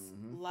ass.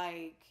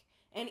 Like,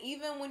 and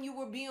even when you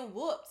were being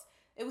whooped,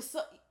 it was so,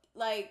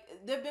 like,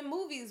 there've been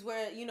movies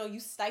where, you know, you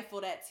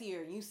stifle that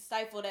tear, you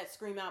stifle that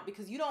scream out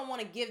because you don't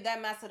want to give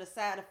that master the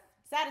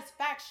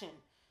satisfaction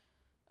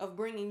of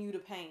bringing you to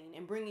pain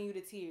and bringing you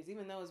to tears,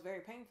 even though it's very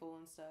painful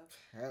and stuff.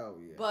 Hell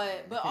yeah.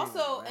 But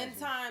also in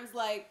times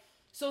like,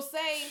 so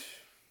say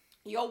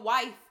your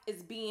wife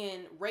is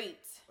being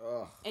raped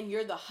and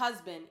you're the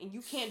husband and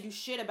you can't do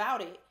shit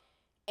about it.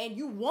 And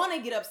you want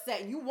to get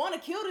upset. And you want to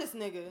kill this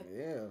nigga.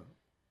 Yeah.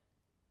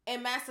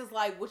 And Master's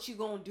like, what you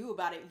gonna do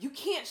about it? You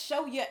can't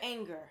show your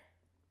anger.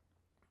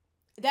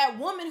 That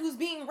woman who's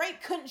being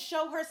raped couldn't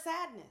show her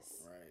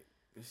sadness. Right.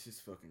 It's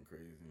just fucking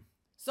crazy.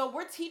 So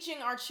we're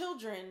teaching our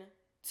children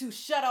to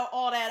shut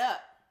all that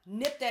up.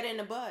 Nip that in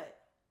the bud.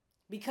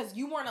 Because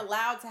you weren't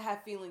allowed to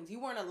have feelings. You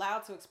weren't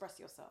allowed to express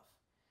yourself.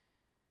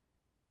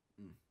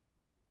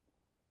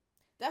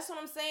 That's what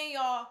I'm saying,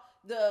 y'all.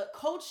 The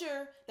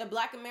culture that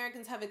Black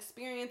Americans have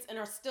experienced and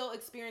are still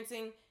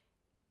experiencing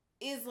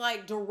is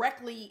like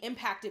directly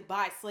impacted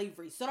by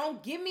slavery. So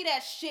don't give me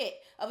that shit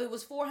of it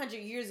was 400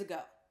 years ago.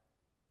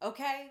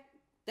 Okay?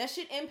 That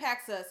shit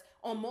impacts us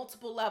on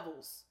multiple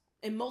levels,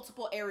 in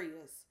multiple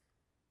areas.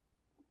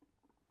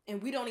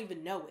 And we don't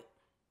even know it.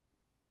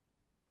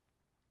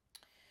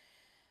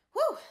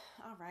 Whew.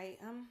 All right.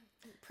 I'm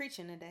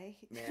preaching today.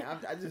 Man,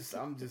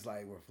 I'm just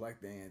like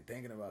reflecting and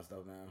thinking about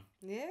stuff now.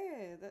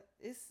 Yeah,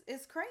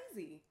 it's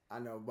crazy. I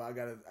know, but I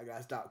gotta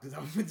stop because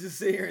I'm just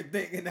sitting here and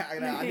thinking that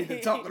I need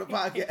to talk on the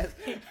podcast.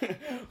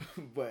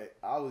 But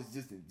I was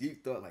just in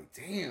deep thought, like,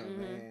 damn,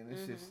 man,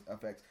 this just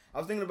affects. I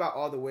was thinking about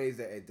all the ways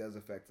that it does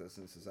affect us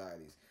in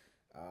societies.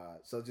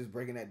 So just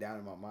breaking that down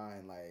in my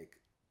mind, like,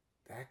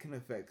 that can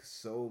affect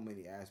so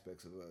many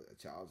aspects of a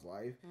child's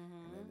life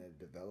and then their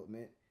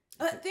development.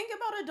 Think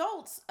about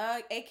adults,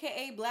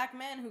 aka black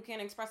men who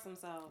can't express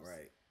themselves.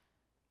 Right,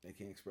 they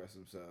can't express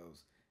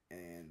themselves,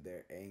 and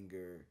their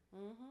anger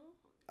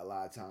a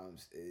lot of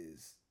times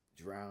is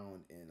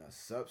drowned in a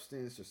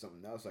substance or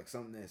something else, like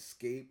something to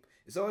escape.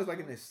 It's always like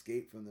an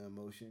escape from the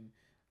emotion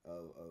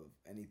of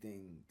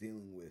anything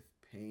dealing with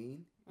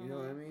pain. You know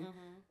what I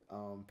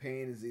mean?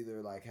 Pain is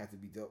either like have to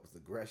be dealt with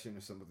aggression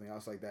or something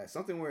else like that.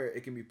 Something where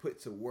it can be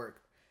put to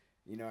work.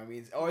 You know what I mean?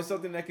 It's always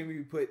something that can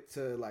be put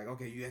to like,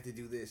 okay, you have to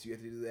do this, you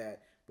have to do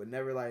that, but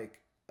never like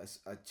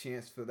a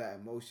chance for that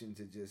emotion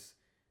to just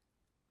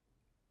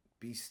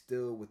be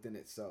still within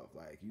itself.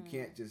 Like you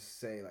can't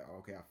just say like,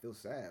 okay, I feel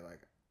sad.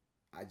 Like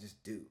I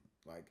just do.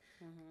 Like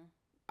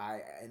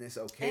and it's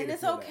okay. And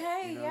it's okay.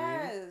 That, you know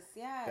yes, I mean?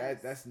 Yes.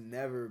 That's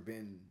never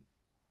been.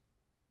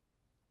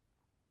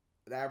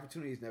 The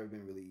opportunity has never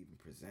been really even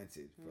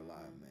presented for a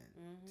lot of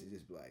men to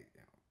just be like,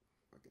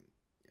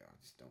 I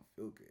just don't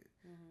feel good.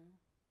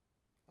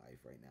 Life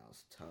right now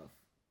is tough,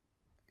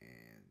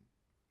 and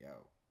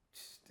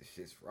this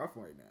shit's rough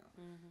right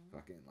now.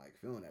 Fucking like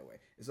feeling that way.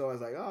 It's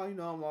always like, oh, I'm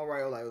all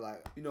right. Or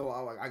like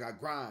I got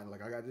grind.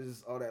 Like I got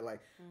this, all that. Like,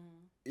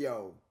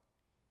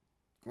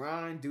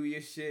 grind, do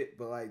your shit,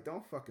 but like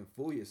don't fucking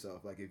fool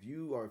yourself. Like if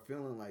you are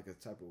feeling like a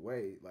type of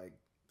way, like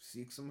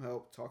seek some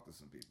help, talk to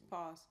some people.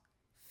 Pause.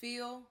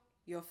 Feel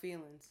your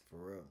feelings. For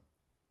real.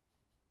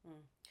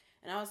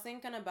 And I was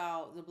thinking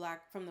about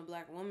from the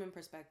black woman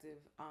perspective.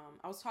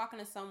 I was talking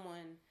to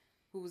someone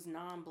who was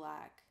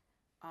non-black,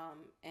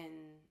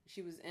 and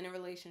she was in a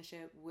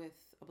relationship with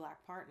a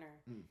black partner,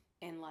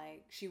 and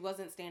like she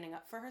wasn't standing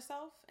up for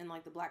herself, and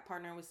like the black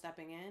partner was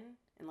stepping in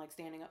and like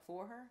standing up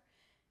for her,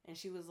 and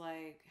she was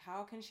like,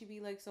 "How can she be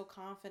like so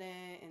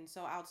confident and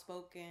so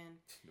outspoken?"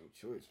 No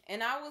choice.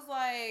 And I was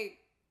like,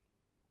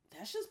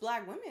 that's just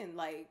black women,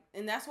 like,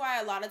 and that's why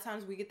a lot of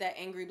times we get that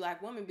angry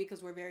black woman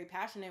because we're very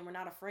passionate and we're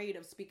not afraid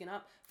of speaking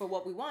up for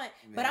what we want.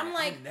 Man, but I'm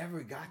like, I never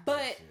got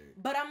that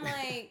shit. But I'm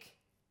like,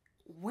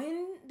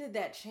 when did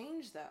that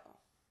change though?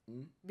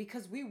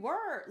 Because we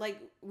were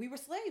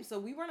slaves, so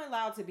we weren't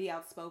allowed to be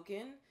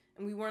outspoken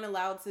and we weren't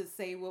allowed to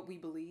say what we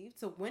believed.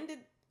 So when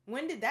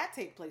did that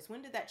take place?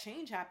 When did that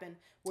change happen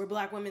where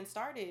black women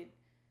started?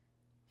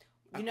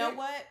 You know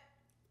what?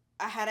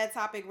 I had that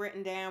topic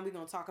written down. We're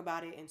going to talk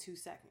about it in 2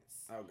 seconds.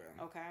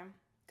 Okay.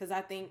 Because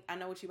I think I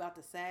know what you're about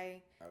to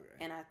say. Okay.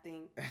 And I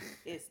think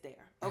it's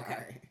there. Okay.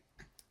 Right.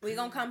 We're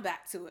going to come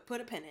back to it. Put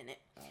a pin in it.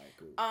 All right,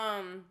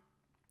 cool.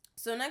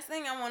 So next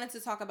thing I wanted to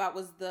talk about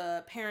was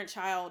the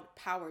parent-child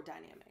power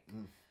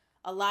dynamic.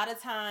 A lot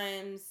of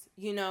times,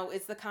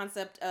 it's the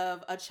concept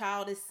of a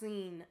child is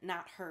seen,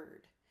 not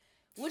heard,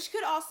 which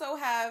could also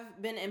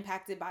have been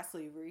impacted by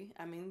slavery.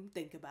 I mean,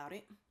 think about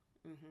it.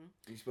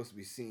 You're supposed to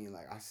be seen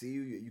like, I see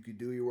you, you can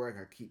do your work,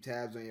 I keep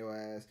tabs on your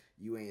ass,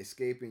 you ain't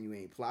escaping, you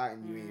ain't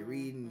plotting, you ain't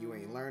reading, you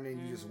ain't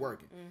learning, you just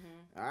working.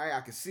 All right,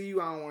 I can see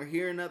you, I don't want to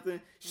hear nothing,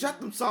 shut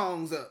them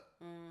songs up.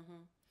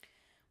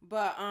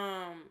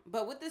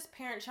 But with this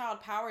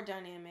parent-child power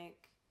dynamic,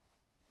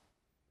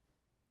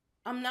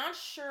 I'm not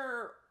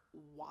sure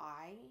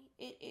why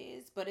it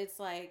is, but it's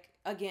like,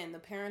 again, the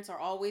parents are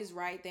always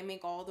right, they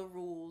make all the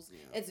rules.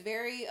 It's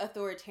very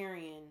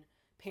authoritarian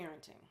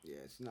parenting. Yeah,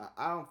 it's not.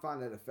 I don't find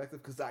that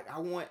effective because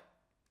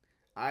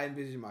I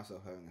envision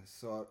myself having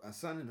a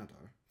son and a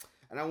daughter,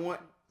 and I want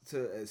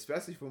to,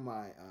 especially for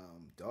my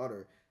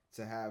daughter,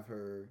 to have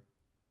her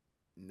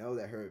know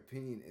that her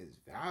opinion is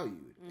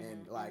valued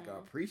and like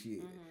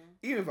appreciated,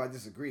 even if I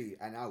disagree,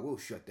 and I will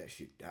shut that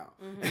shit down,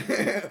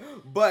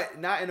 but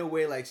not in a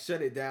way like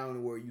shut it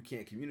down where you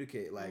can't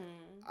communicate. Like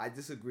I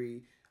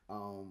disagree.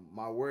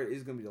 My word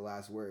is going to be the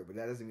last word, but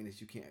that doesn't mean that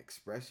you can't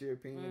express your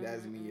opinion. That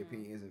doesn't mean your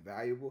opinion isn't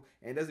valuable.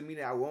 And it doesn't mean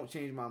that I won't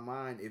change my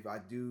mind if I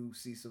do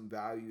see some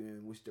value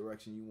in which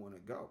direction you want to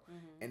go.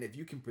 And if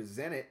you can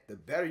present it, the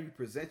better you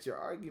present your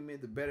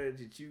argument, the better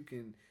that you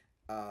can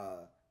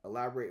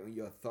elaborate on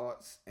your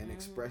thoughts and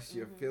express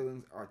your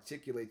feelings,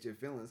 articulate your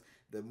feelings,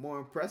 the more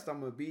impressed I'm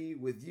going to be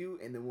with you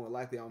and the more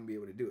likely I'm going to be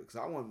able to do it. Because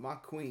I want my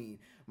queen,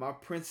 my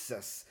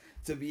princess,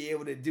 to be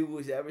able to do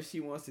whatever she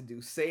wants to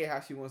do, say it how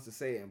she wants to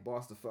say it, and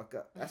boss the fuck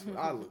up. That's what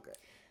I look at.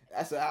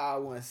 That's how I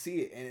want to see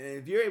it. And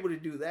if you're able to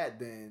do that,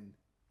 then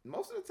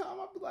most of the time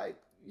I'll be like,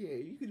 yeah,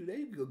 you can do that.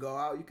 You can go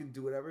out. You can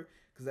do whatever.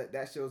 Because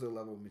that shows a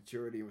level of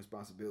maturity and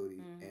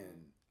responsibility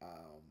and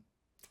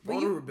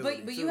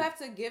vulnerability. But you have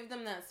to give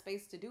them that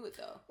space to do it,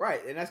 though.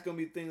 Right. And that's going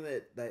to be the thing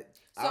that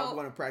I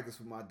want to practice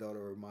with my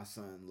daughter or my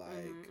son,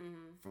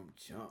 from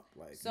jump.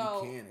 Like,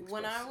 so you can express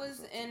when I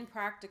was in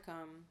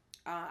practicum,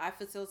 I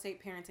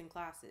facilitate parenting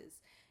classes.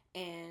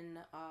 And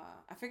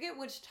I forget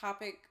which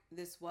topic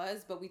this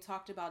was, but we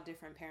talked about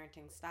different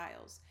parenting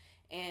styles.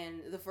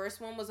 And the first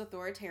one was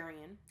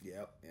authoritarian.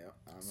 Yep.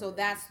 So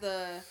that's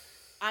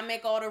I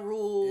make all the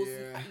rules.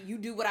 Yeah. You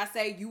do what I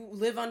say. You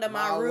live under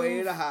my roof. My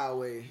way, the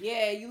highway.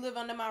 Yeah, you live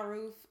under my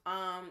roof.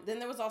 Then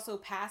there was also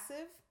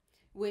passive,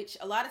 which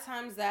a lot of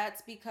times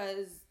that's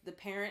because the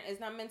parent is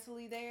not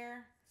mentally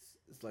there.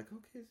 It's like,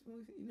 okay,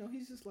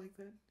 he's just like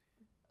that.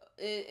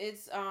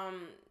 It's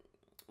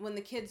when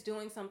the kid's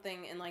doing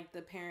something and like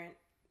the parent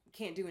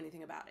can't do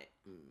anything about it.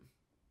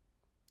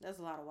 That's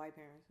a lot of white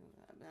parents.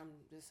 I'm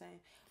just saying.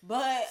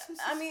 But,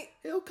 I mean...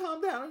 He'll calm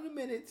down in a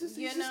minute. He's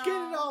just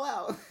getting it all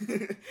out.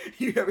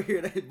 You ever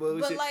hear that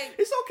bullshit? But like,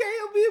 it's okay.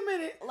 It'll be a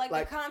minute. Like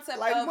the concept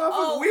of...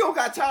 Motherfucker, we don't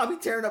got time. We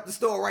tearing up the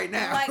store right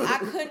now. Like, I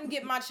couldn't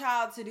get my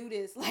child to do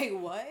this. Like,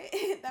 what?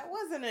 That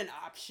wasn't an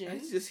option.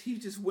 He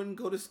just wouldn't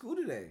go to school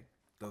today.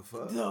 The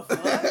fuck?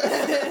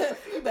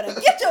 You better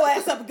get your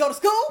ass up and go to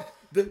school.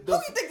 Who you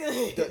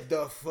think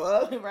the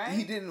fuck? Right?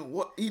 He didn't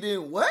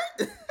what?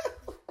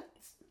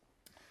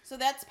 So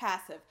that's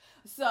passive.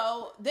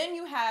 So then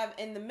you have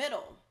in the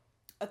middle,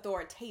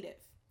 authoritative.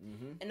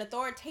 Mm-hmm. And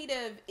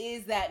authoritative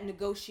is that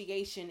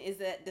negotiation, is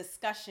that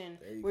discussion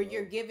where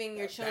you're giving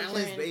your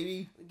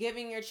children,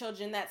 giving your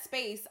children that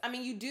space. I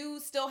mean, you do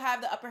still have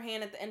the upper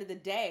hand at the end of the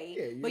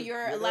day, but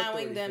you're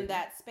allowing them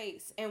that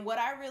space. And what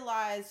I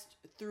realized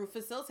through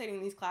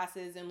facilitating these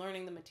classes and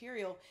learning the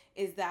material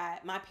is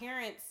that my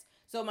parents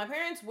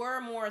were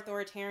more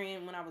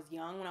authoritarian when I was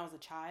young, when I was a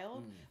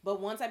child.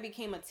 But once I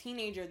became a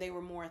teenager, they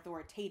were more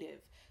authoritative.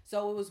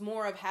 So it was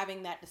more of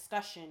having that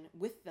discussion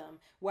with them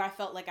where I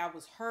felt like I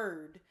was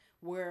heard,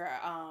 where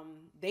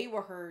they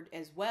were heard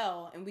as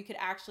well. And we could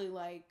actually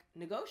like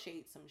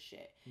negotiate some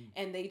shit.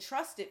 And they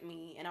trusted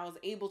me and I was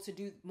able to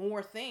do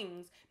more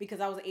things because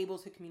I was able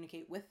to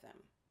communicate with them.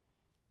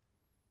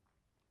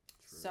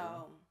 True.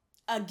 So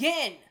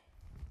again,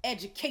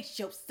 educate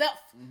yourself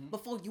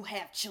before you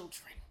have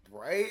children.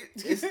 Right?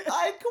 It's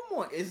like, come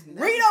on, it's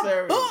necessary.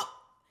 Read a book.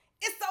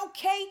 It's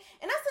okay.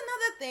 And that's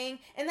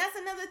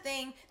another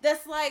thing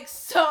that's like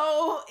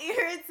so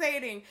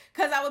irritating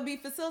because I would be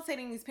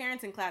facilitating these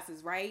parenting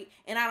classes, right?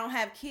 And I don't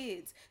have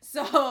kids.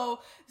 So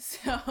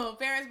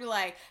parents be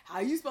like, how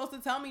you supposed to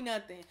tell me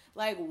nothing?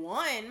 Like,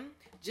 one,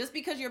 just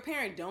because you're a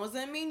parent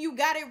doesn't mean you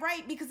got it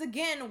right because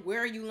again, where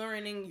are you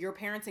learning your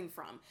parenting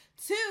from?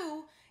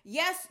 Two,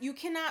 yes, you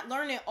cannot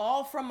learn it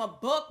all from a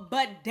book,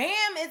 but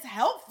damn, it's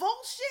helpful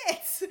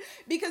shit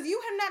because you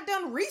have not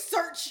done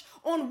research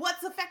on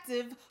what's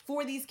effective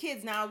for these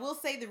kids. Now, I will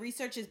say the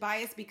research is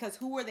biased because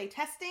who are they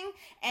testing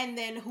and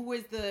then who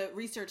is the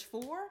research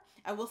for?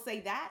 I will say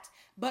that.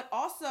 But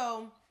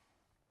also,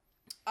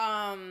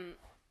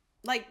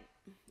 like,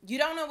 you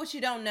don't know what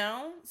you don't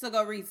know, so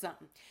go read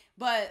something.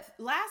 But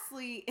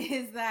lastly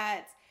is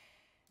that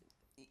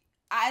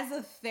as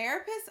a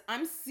therapist,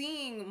 I'm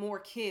seeing more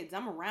kids.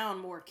 I'm around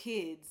more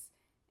kids.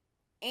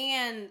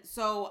 And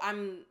so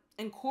I'm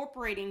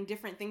incorporating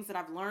different things that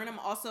I've learned. I'm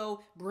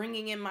also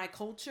bringing in my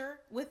culture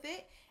with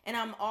it. And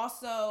I'm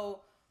also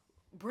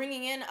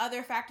bringing in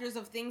other factors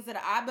of things that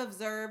I've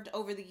observed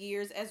over the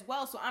years as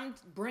well. So I'm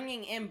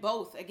bringing in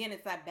both. Again,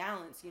 it's that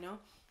balance, you know?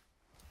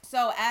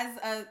 So as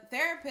a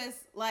therapist,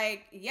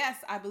 like, yes,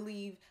 I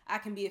believe I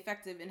can be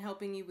effective in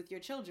helping you with your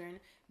children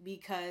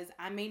because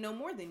I may know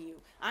more than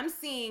you. I'm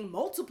seeing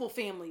multiple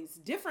families,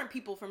 different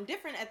people from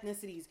different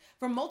ethnicities,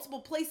 from multiple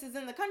places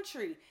in the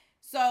country.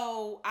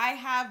 So I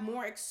have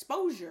more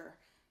exposure.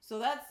 So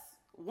that's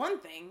one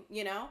thing,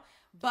 you know?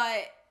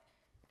 But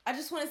I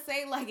just want to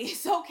say, like,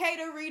 it's okay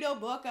to read a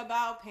book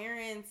about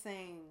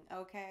parenting,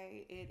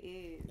 okay? It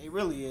is. It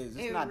really is.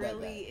 It's not that bad.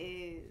 It really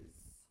is.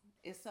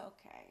 It's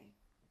okay.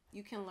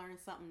 You can learn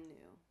something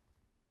new.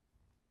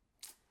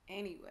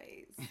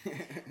 Anyways.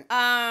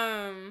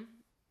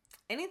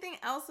 Anything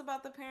else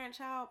about the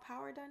parent-child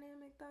power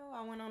dynamic, though?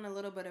 I went on a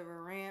little bit of a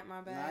rant,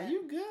 my bad. Nah,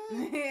 you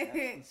good.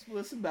 That's what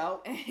it's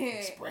about.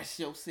 Express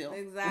yourself.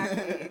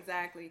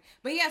 Exactly.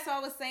 But yeah, so I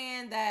was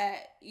saying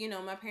that, you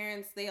know, my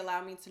parents, they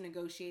allow me to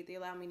negotiate. They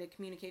allow me to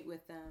communicate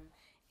with them.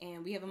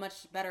 And we have a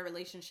much better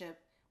relationship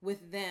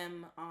with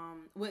them.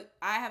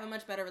 I have a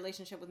much better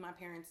relationship with my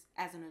parents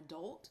as an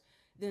adult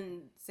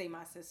than, say,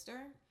 my sister.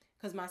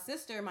 Because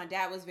my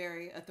dad was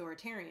very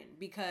authoritarian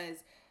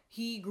because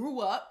he grew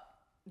up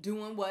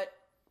doing what,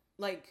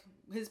 like,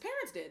 his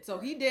parents did. So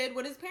he did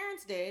what his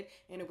parents did,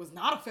 and it was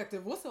not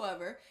effective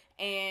whatsoever.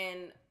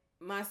 And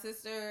my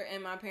sister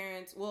and my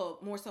parents, well,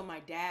 more so my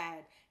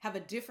dad, have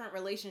a different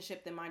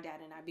relationship than my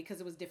dad and I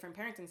because it was different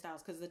parenting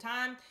styles. Because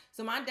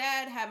so my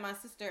dad had my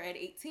sister at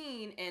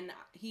 18 and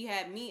he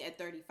had me at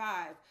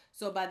 35.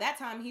 So by that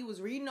time, he was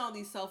reading all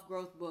these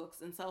self-growth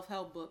books and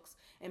self-help books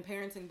and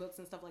parenting books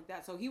and stuff like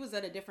that. So he was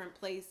at a different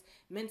place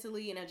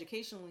mentally and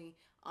educationally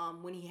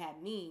when he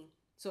had me.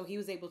 So he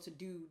was able to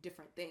do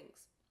different things.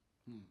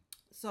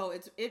 So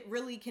it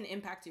really can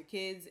impact your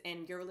kids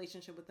and your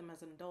relationship with them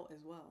as an adult as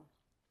well.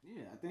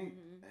 Yeah, I think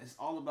it's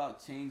all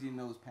about changing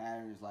those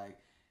patterns, like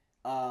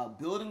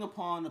building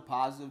upon the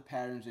positive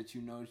patterns that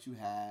you know that you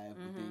have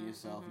within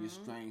yourself, your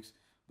strengths,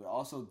 but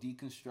also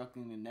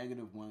deconstructing the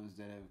negative ones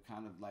that have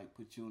kind of like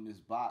put you in this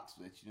box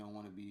that you don't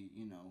want to be,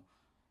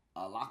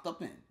 locked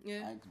up in.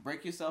 Yeah. Like,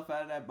 break yourself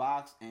out of that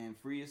box and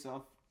free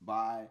yourself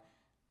by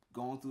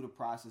going through the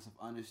process of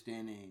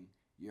understanding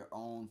your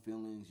own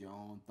feelings, your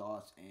own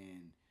thoughts,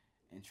 and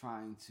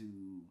trying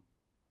to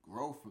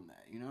grow from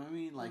that. You know what I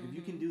mean? Like, if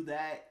you can do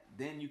that,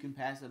 then you can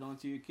pass that on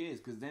to your kids,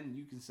 because then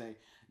you can say,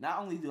 not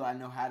only do I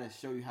know how to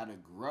show you how to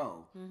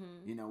grow,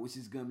 which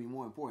is going to be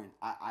more important.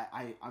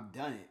 I've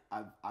done it.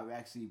 I've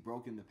actually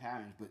broken the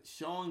patterns, but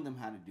showing them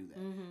how to do that,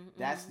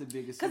 that's the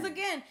biggest thing. Because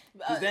again,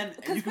 then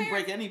you can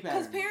break any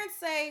pattern. Because parents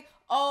say,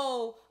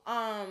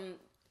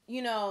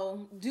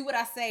 do what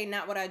I say,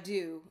 not what I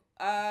do.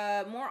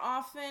 More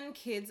often,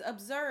 kids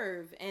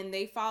observe and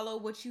they follow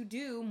what you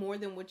do more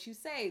than what you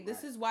say.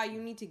 This is why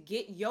you need to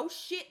get your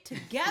shit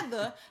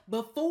together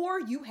before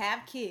you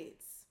have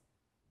kids.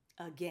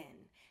 Again,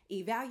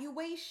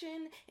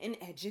 evaluation and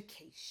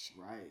education.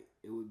 Right.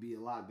 It would be a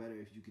lot better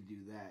if you could do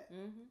that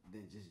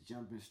than just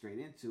jumping straight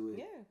into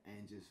it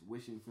and just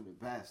wishing for the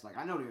best. Like,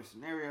 I know there are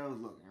scenarios.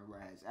 Look,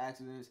 everybody has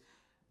accidents.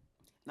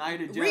 Not here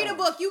to judge. Read a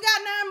book. You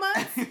got 9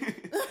 months.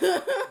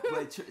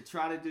 But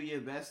try to do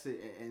your best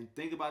and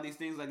think about these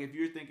things. Like, if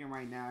you're thinking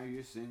right now,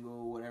 you're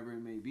single, whatever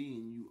it may be,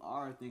 and you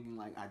are thinking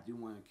like, I do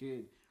want a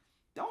kid,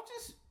 don't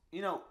just,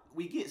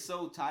 we get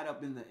so tied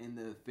up in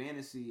the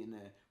fantasy and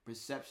the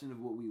perception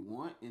of what we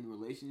want in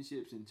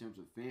relationships in terms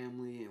of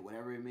family and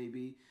whatever it may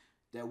be,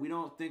 that we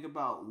don't think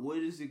about what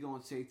is it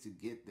going to take to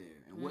get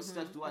there, and what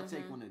steps do I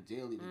take on a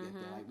daily to get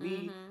there. Like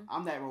me,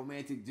 I'm that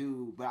romantic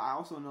dude, but I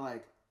also know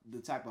like the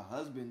type of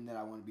husband that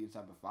I want to be, the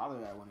type of father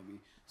that I want to be.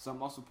 So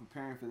I'm also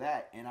preparing for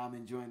that, and I'm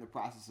enjoying the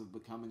process of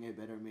becoming a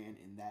better man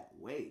in that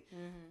way.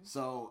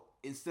 So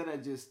instead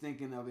of just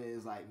thinking of it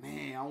as like,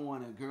 man, I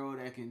want a girl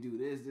that can do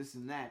this,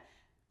 and that,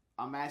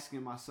 I'm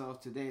asking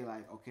myself today,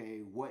 like,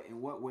 okay,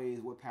 in what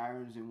ways, what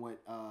patterns, and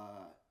what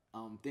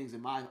things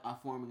am I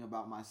forming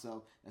about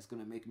myself that's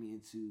going to make me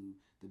into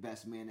the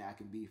best man that I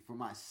can be for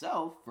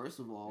myself, first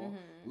of all,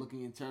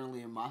 looking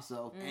internally in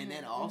myself, and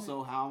then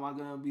also how am I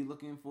going to be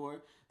looking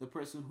for the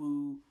person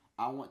who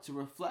I want to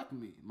reflect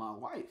me, my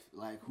wife,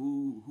 like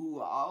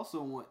who I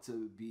also want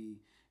to be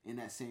in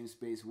that same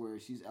space where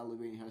she's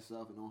elevating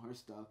herself and on her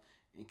stuff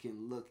and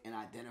can look and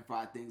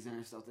identify things in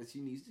herself that she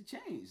needs to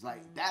change.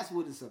 Like, that's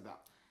what it's about.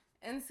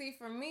 And see,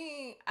 for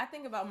me, I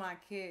think about my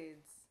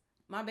kids.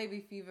 My baby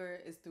fever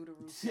is through the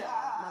roof.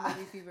 My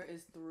baby fever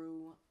is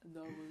through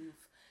the roof.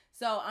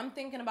 So I'm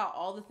thinking about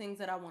all the things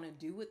that I want to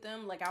do with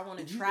them. Like, I want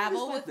to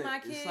travel with my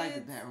kids. It's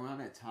like that around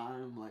that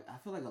time. Like, I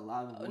feel like a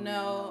lot of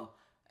women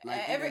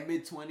like in their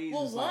mid-20s.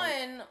 Well,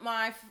 one,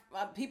 my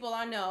people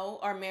I know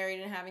are married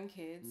and having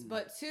kids.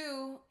 But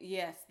two,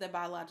 yes, the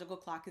biological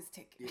clock is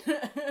ticking.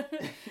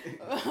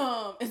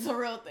 It's a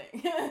real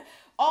thing.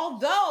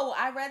 Although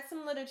I read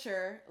some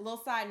literature, a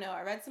little side note,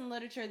 I read some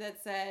literature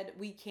that said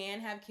we can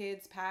have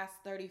kids past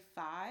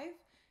 35.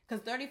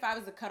 Because 35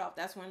 is the cutoff.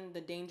 That's when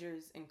the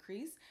dangers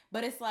increase.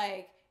 But it's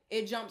like,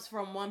 it jumps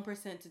from 1%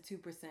 to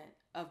 2%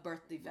 of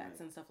birth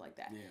defects and stuff like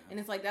that. Yeah. And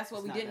it's like, that's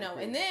what we didn't know.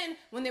 Crazy. And then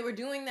when they were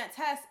doing that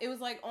test, it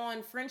was like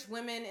on French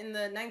women in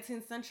the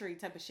 19th century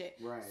type of shit.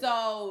 Right.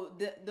 So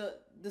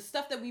the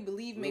stuff that we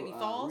believe may be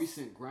false.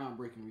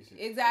 Groundbreaking research.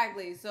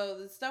 Exactly. So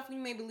the stuff we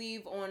may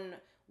believe on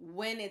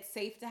when it's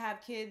safe to have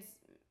kids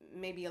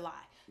may be a lie.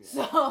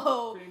 Yeah.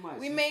 So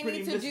we may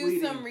need to do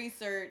some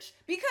research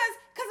because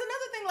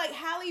another thing, like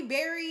Halle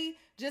Berry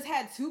just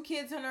had 2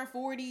 kids in her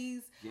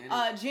 40s.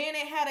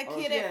 Janet had a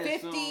kid at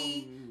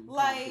 50.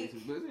 Like,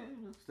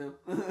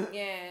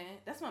 yeah,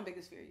 that's my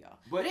biggest fear, y'all.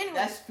 But anyway,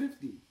 that's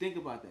 50. Think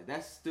about that.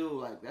 That's still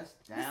like, that's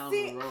down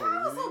the road.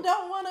 I also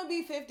don't want to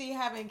be 50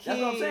 having kids. That's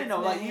what I'm saying though.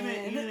 Like, even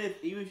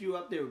if you're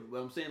up there,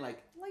 I'm saying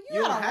like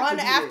you gotta run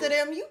after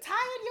them. You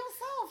tired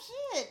yourself,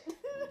 shit.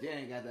 They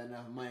ain't got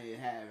enough money to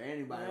have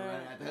anybody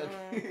run after her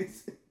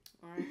kids.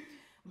 Right.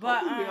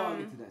 But we all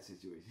get to that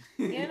situation.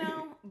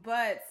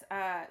 But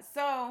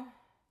so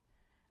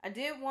I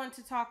did want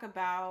to talk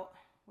about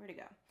where'd it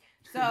go?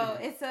 So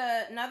it's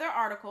another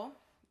article.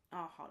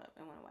 Oh, hold up,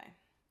 it went away.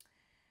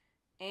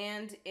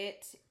 And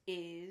it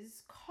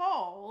is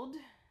called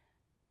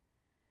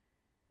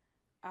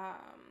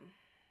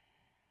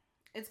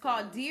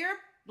Dear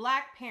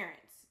Black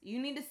Parents, You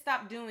Need to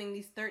Stop Doing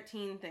These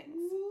 13 Things.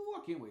 Ooh,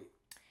 I can't wait.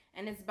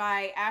 And it's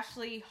by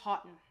Ashley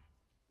Houghton.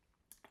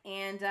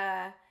 And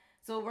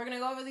so we're going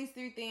to go over these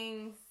 3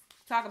 things,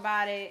 talk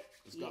about it.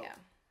 Let's go.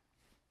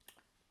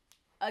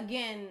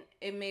 Again,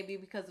 it may be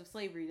because of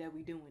slavery that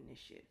we doing this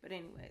shit. But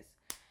anyways.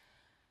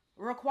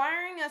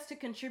 Requiring us to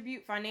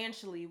contribute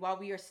financially while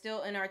we are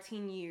still in our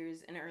teen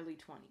years and early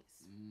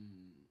 20s.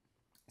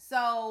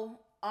 So,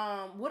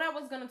 what I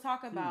was going to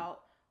talk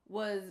about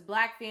was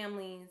Black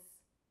families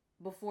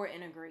before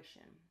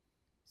integration.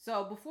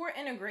 So, before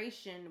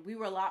integration, we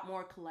were a lot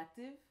more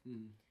collective.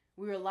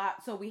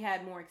 So we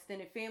had more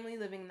extended family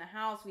living in the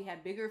house. We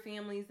had bigger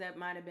families that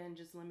might have been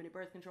just limited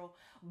birth control.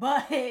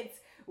 But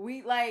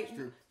we like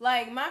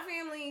my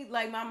family,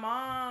 like my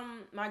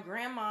mom, my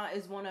grandma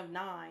is one of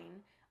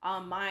 9.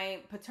 My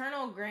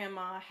paternal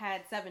grandma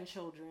had 7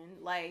 children.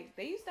 Like,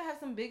 they used to have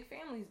some big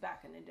families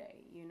back in the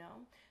day, you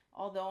know?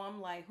 Although I'm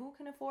like, who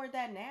can afford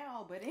that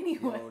now? But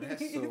anyway. Yo,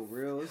 that's so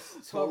real.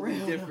 It's totally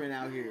different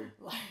out here.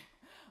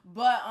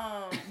 But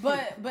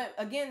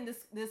again,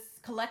 this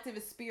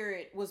collectivist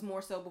spirit was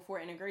more so before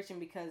integration,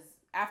 because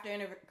after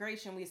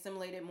integration, we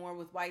assimilated more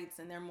with whites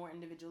and they're more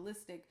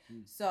individualistic.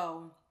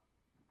 So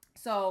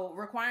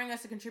requiring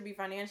us to contribute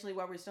financially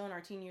while we're still in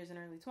our teen years and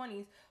early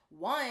 20s,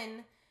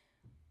 one,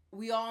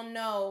 we all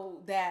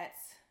know that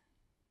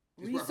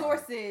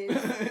resources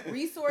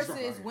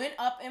went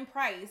up in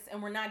price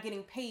and we're not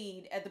getting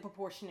paid at the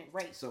proportionate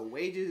rate. So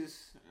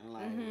wages are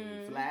like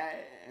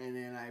flat, and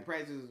then like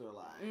prices are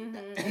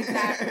like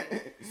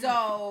exactly.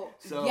 So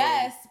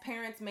yes,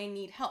 parents may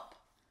need help.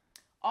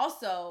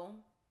 Also,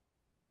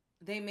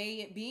 they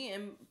may be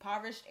in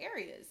impoverished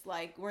areas,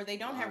 like where they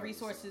don't have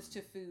resources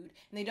to food,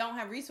 and they don't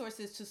have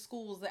resources to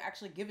schools that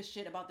actually give a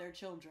shit about their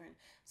children.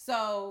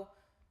 So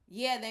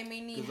yeah, they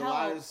may need help. Because a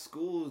lot of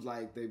schools,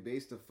 like, they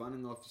base the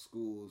funding off of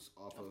schools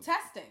off of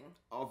testing.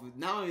 Off of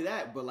not only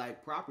that, but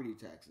like property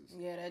taxes.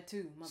 Yeah, that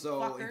too.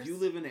 So if you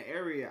live in an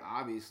area,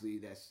 obviously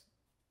that's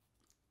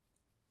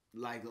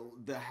like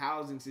the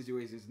housing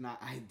situation is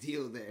not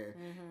ideal there.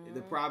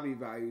 The property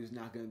value is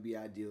not going to be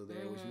ideal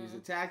there, which means the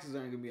taxes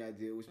aren't going to be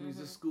ideal, which means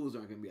the schools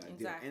aren't going to be ideal.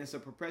 Exactly. And it's a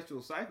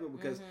perpetual cycle,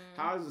 because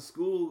how is the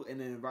school and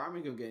the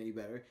environment going to get any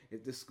better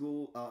if the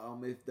school,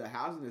 if the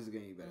housing isn't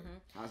getting any better?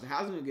 How's the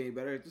housing going to get any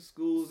better if the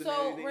schools and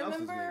everything else is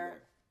getting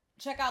better?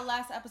 Check out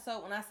last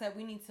episode when I said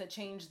we need to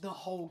change the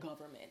whole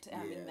government.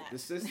 The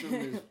system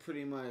is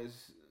pretty much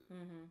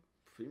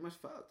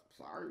fucked.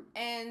 Sorry.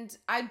 And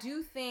I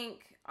do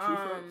think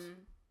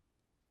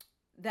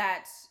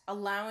that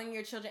allowing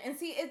your children, and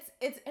see,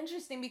 it's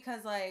interesting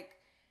because like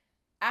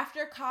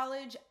after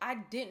college I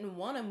didn't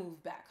want to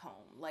move back home,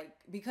 like,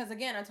 because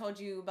again I told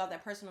you about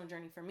that personal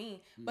journey for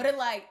me, but it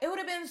would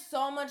have been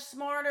so much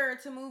smarter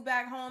to move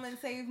back home and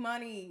save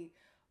money.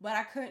 But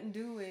I couldn't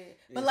do it.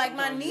 But like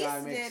my niece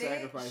did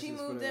it. She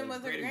moved in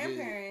with her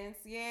grandparents.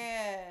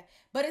 Yeah.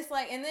 But it's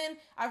like, and then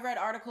I've read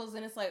articles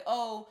and it's like,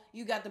 oh,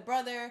 you got the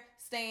brother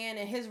staying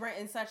and his rent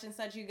is such and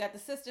such. You got the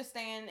sister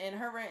staying and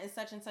her rent is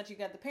such and such. You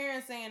got the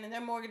parents staying and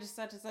their mortgage is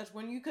such and such.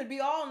 When you could be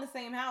all in the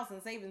same house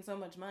and saving so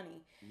much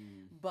money.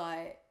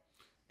 But...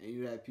 And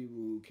you have people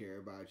who care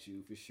about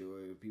you for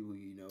sure. People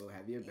you know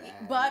have your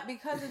back. But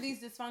because of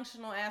these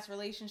dysfunctional ass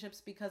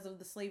relationships, because of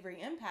the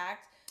slavery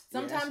impact,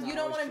 sometimes you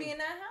don't want to be in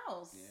that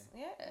house.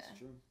 Yeah. That's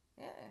true.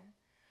 Yeah.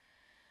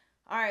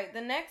 All right,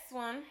 the next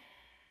one.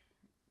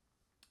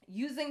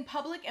 Using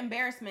public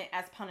embarrassment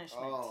as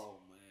punishment. Oh,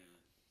 man.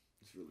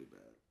 It's really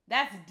bad.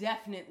 That's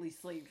definitely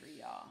slavery,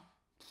 y'all.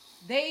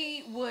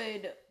 They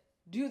would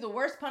do the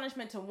worst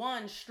punishment to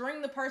one,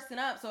 string the person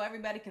up so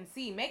everybody can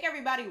see. Make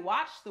everybody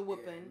watch the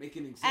whooping. Make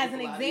an example as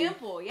an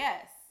example,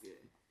 yes. Yeah.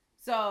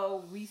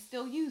 So we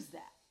still use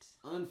that.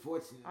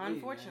 Unfortunately.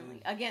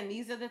 Man. Again,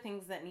 these are the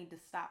things that need to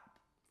stop.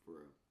 For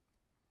real.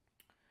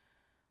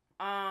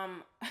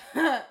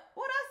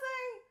 What I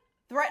say?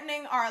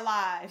 Threatening our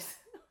lives.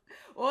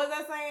 What was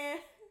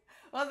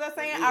I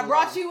saying? I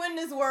brought you in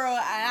this world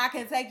and I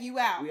can take you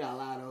out. We got a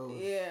lot of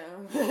those. Yeah,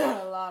 we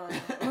got a lot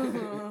of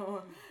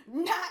those.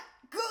 Not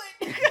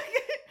good.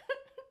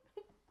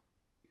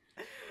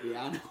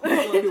 Yeah, I know what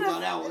you're going to do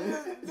about that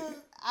one.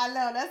 I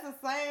know, that's a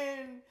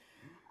saying.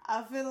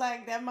 I feel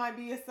like that might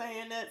be a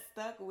saying that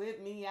stuck with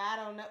me. I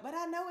don't know. But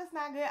I know it's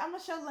not good. I'm going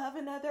to show love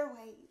in other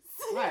ways.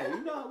 Right.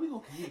 You know, we're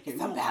going to communicate.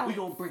 We're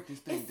going to break this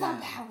thing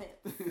down. It's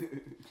a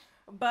balance.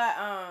 But,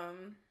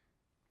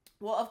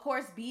 well, of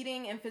course,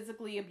 beating and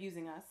physically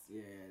abusing us.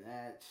 Yeah,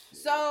 that shit.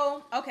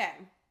 So, okay.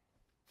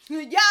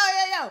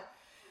 Yo.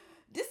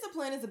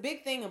 Discipline is a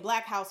big thing in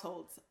black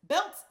households.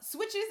 Belts,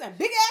 switches, and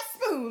big-ass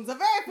spoons are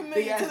very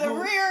familiar to the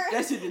rear...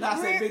 That shit did not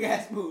say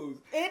big-ass spoons.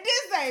 It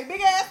did say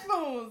big-ass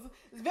spoons.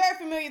 It's very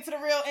familiar to the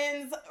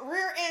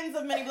rear ends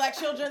of many black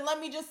children. Let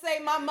me just say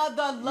my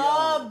mother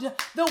loved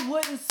the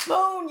wooden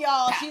spoon,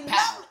 y'all.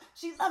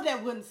 She loved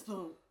that wooden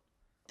spoon.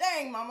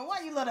 Dang, mama,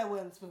 why you love that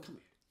wooden spoon?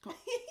 Come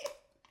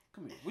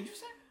here. What'd you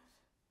say?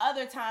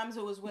 Other times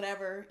it was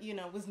whatever,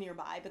 was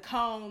nearby. The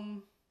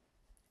comb,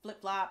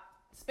 flip-flop.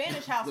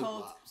 Spanish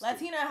households,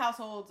 Latina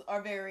households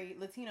are very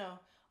Latino.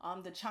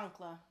 The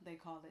chancla they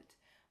call it,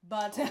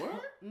 but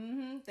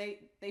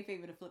they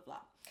favor the flip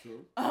flop.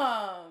 True.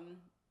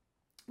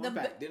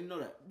 Didn't know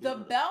that. The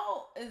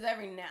belt is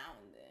every now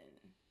and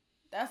then.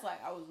 That's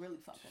like I was really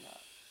fucking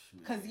up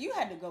because you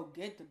had to go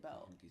get the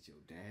belt. Get your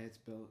dad's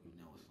belt. You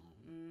know it's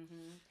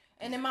on.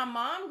 And then my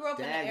mom grew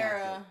up in the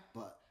era.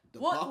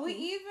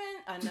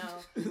 I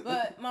know,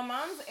 but my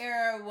mom's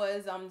era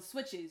was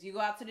switches. You go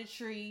out to the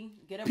tree,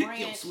 get a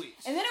branch,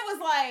 and then it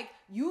was like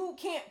you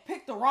can't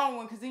pick the wrong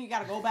one because then you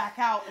got to go back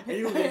out. And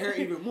you'll get hurt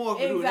even more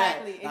for doing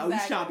that. Now you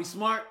trying to be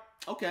smart.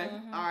 Okay,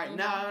 all right.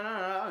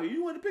 No.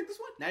 You want to pick this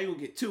one? Now you gonna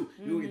get two.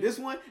 You gonna get this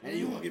one, and then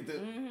you gonna get the.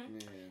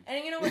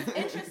 And you know what's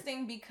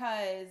interesting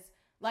because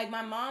Like,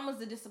 my mom was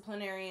the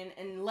disciplinarian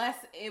unless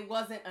it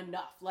wasn't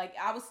enough. Like,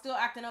 I was still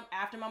acting up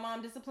after my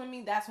mom disciplined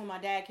me. That's when my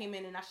dad came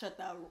in and I shut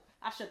the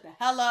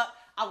hell up.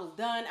 I was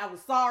done. I was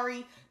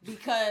sorry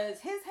because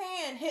his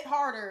hand hit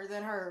harder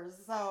than hers.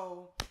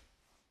 So,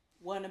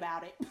 wasn't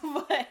about it.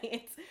 But,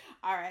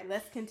 all right,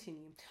 let's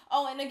continue.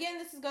 Oh, and again,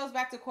 this goes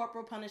back to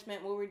corporal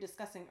punishment, what we were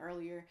discussing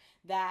earlier,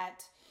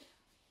 that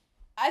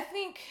I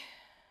think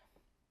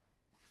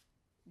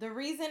the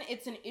reason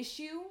it's an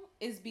issue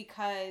is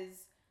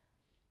because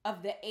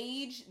of the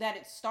age that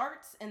it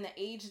starts and the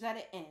age that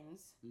it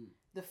ends,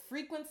 the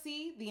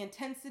frequency, the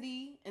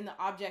intensity, and the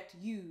object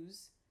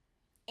used.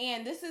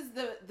 And this is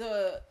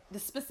the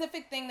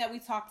specific thing that we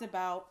talked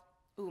about.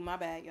 Ooh, my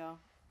bad, y'all.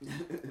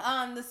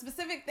 The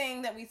specific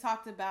thing that we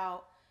talked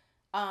about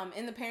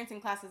in the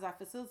parenting classes I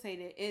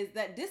facilitated is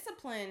that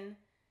discipline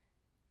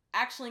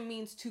actually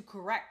means to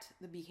correct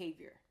the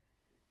behavior.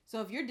 So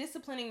if you're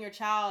disciplining your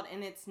child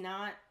and it's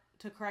not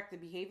to correct the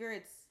behavior,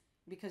 it's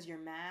because you're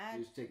mad.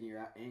 You're just taking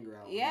your anger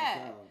out. Yeah. On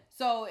your child.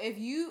 So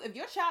if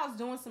your child's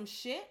doing some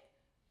shit,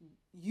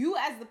 you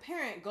as the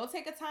parent go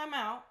take a time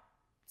out,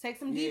 take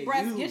some deep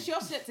breaths, get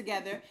your shit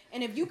together,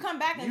 and if you come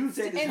back and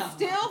still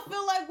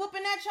feel like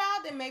whooping that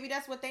child, then maybe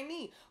that's what they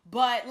need.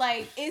 But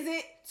like, is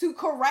it to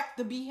correct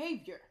the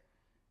behavior?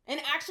 And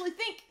actually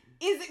think,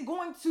 is it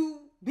going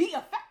to be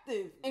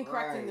effective in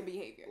correcting the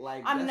behavior?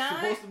 Like,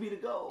 that's supposed to be the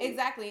goal.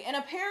 Exactly. And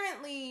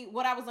apparently,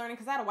 what I was learning,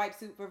 because I had a white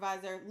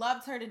supervisor,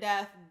 loved her to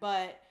death,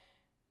 but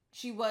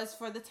she was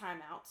for the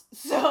timeouts.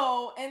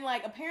 So, and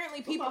like,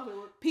 apparently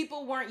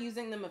people weren't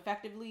using them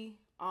effectively.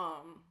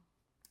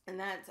 And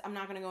that's, I'm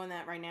not going to go in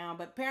that right now,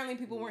 but apparently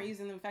people weren't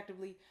using them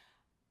effectively.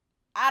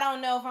 I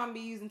don't know if I'm going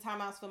to be using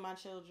timeouts for my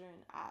children.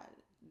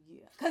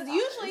 Because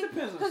usually,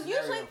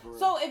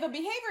 so if a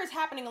behavior is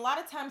happening, a lot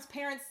of times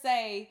parents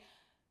say,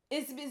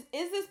 is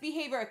this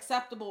behavior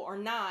acceptable or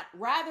not,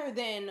 rather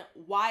than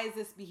why is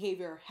this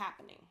behavior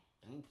happening?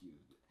 Thank you.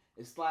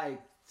 It's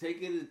like,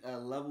 take it a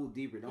level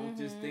deeper. Don't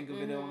just think of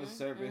it on the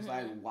surface.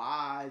 Like,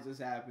 why is this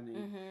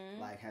happening?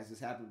 Like, has this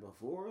happened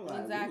before?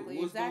 Like,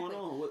 what's going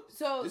on?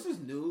 This is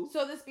new.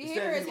 So this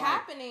behavior is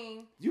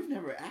happening. You've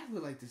never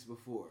acted like this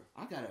before.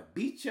 I gotta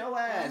beat your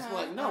ass.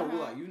 Like, no,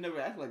 like, you've never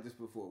acted like this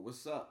before.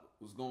 What's up?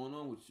 What's going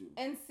on with you?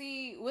 And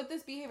see, with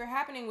this behavior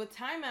happening with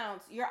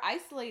timeouts, you're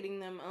isolating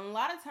them. And a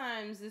lot of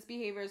times, this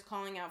behavior is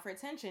calling out for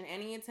attention.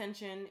 Any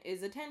attention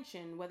is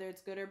attention, whether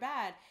it's good or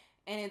bad.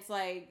 And it's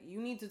like,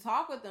 you need to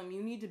talk with them.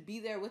 You need to be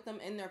there with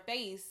them in their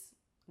face,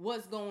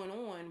 what's going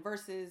on,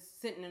 versus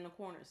sitting in a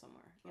corner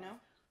somewhere, you know?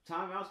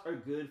 Timeouts are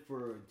good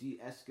for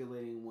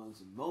de-escalating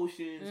one's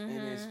emotions,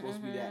 and it's supposed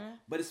to be that.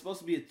 But it's supposed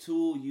to be a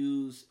tool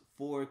used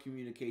for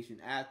communication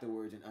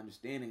afterwards and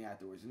understanding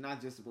afterwards. It's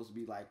not just supposed to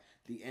be like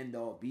the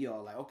end-all,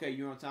 be-all. Like, okay,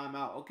 you're on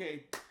timeout.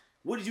 Okay,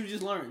 what did you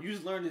just learn? You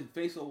just learned to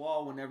face a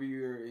wall whenever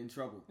you're in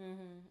trouble.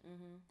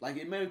 Like,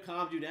 it may have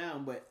calmed you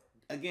down, but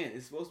again,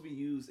 it's supposed to be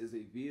used as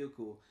a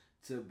vehicle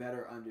to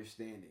better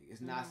understanding.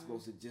 It's not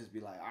supposed to just be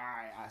like, all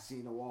right, I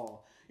seen the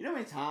wall. You know how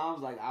many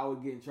times like I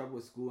would get in trouble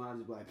with school and I'd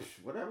just be like,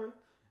 whatever.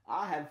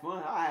 I had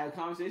fun. I had a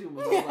conversation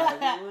with myself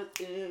like,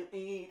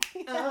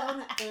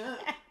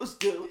 what's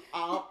good?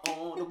 I'm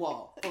on the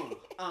wall.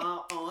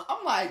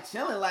 I'm like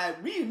chilling,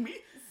 like me.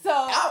 So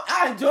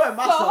I enjoy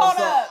myself. So hold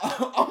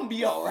up. I'm gonna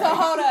be alright. So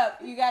hold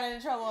up. You got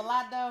into trouble a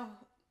lot though.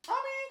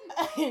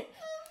 I mean.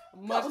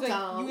 Much like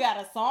you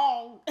got a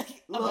song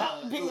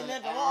about being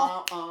at the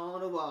wall.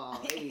 On the wall.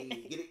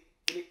 Hey, get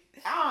it.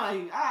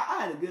 I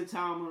had a good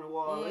time on the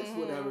wall. It's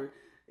whatever.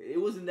 It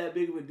wasn't that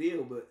big of a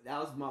deal, but that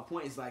was my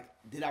point. It's like,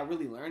 did I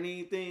really learn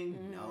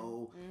anything?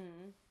 No.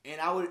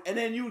 And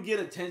then you would get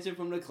attention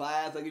from the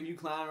class, like if you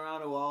climb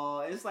around the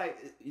wall. It's like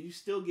you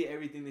still get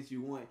everything that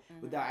you want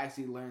without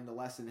actually learning the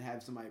lesson and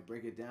have somebody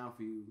break it down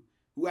for you,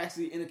 who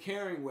actually in a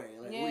caring way,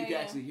 like where you can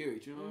actually hear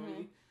it. You know what I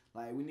mean?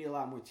 Like, we need a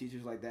lot more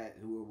teachers like that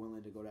who are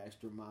willing to go the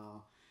extra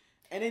mile.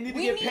 And they need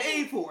to get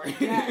paid for it.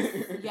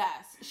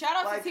 Yes. Shout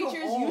out to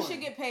teachers. You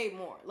should get paid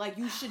more. Like,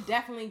 you should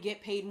definitely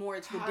get paid more.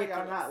 It's ridiculous.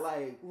 I'm not,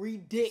 like,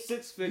 ridiculous.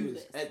 6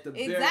 figures at the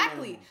bare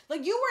minimum.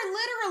 Like, you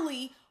were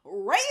literally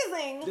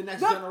raising the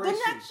next generation,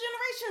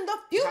 the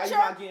future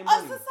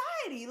of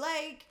society.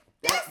 Like,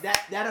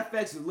 that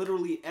affects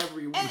literally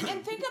everyone.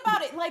 And think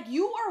about it. Like,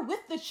 you are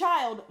with the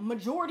child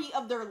majority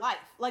of their life.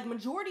 Like,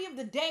 majority of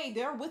the day,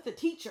 they're with the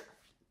teacher.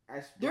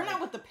 They're not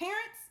with the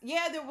parents.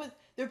 Yeah, they're with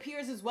their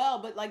peers as well,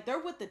 but like they're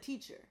with the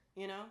teacher,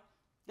 you know?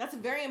 That's a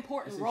very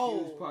important role.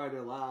 It's a huge part of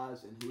their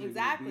lives and who they're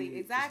going to be.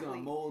 It's going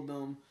to mold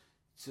them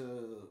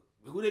to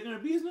who they're going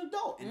to be as an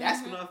adult. And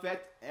that's going to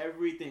affect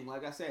everything.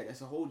 Like I said,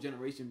 that's a whole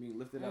generation being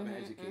lifted up and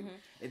educated.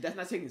 If that's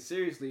not taken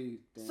seriously,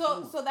 then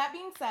so that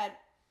being said,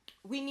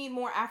 we need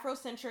more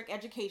Afrocentric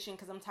education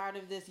because I'm tired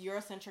of this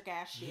Eurocentric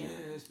ass shit.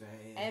 Yes, man.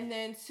 And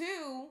then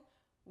 2,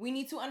 we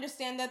need to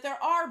understand that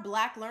there are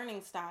Black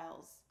learning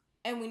styles.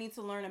 And we need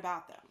to learn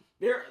about them.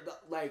 They're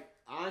like,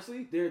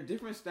 honestly, there are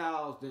different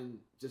styles than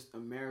just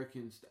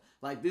American style.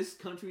 Like, this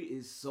country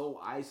is so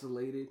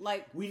isolated.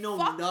 Like, we know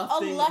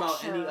nothing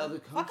about any other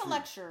country. Fuck a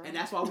lecture. And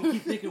that's why we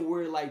keep thinking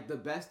we're like the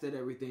best at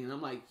everything. And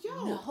I'm like,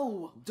 yo,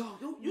 no,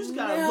 dog, you just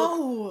gotta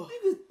look.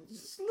 You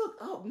just look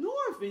up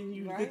north, and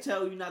you can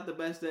tell you're not the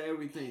best at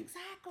everything.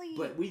 Exactly.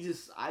 But we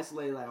just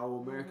isolate like,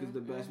 oh, America's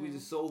the best. We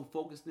just so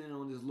focused in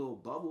on this little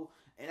bubble,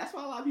 and that's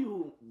why a lot of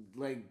people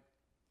like.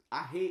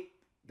 I hate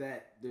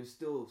that there's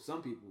still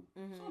some people,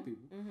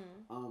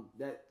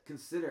 that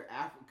consider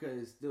Africa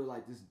is still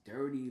like this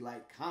dirty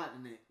like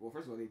continent. Well,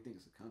 first of all, they think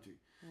it's a country.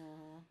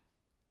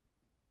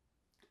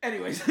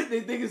 Anyways, they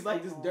think it's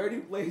like this dirty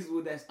place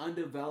that's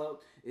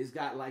undeveloped. It's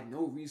got like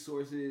no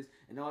resources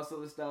and all this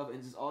other stuff,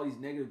 and just all these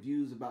negative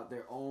views about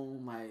their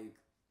own like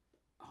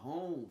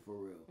home for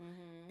real.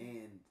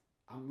 And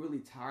I'm really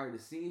tired of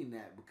seeing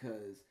that,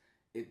 because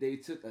if they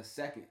took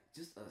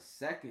just a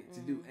second to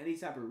do any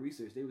type of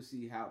research, they would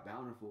see how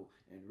bountiful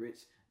and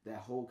rich that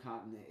whole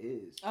continent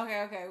is.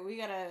 Okay, we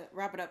gotta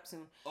wrap it up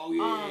soon. Oh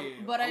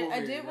yeah. But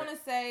I did want to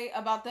say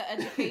about the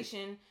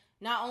education.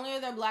 Not only are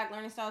there Black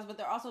learning styles, but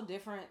there are also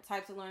different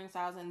types of learning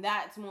styles, and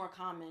that's more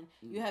common.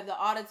 You have the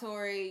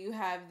auditory, you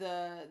have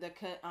the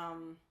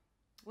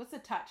what's the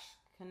touch?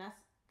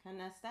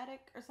 Kinesthetic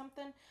or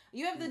something.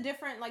 You have the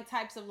different like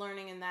types of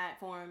learning in that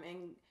form,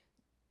 and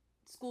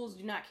schools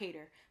do not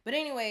cater. But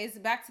anyways,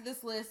 back to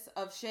this list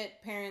of shit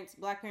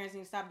Black parents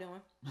need to stop doing.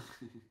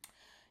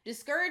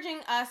 Discouraging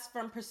us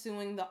from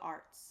pursuing the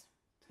arts.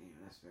 Damn,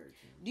 that's very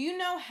true. Do you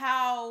know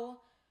how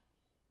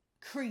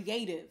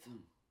creative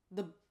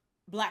the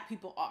Black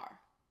people are?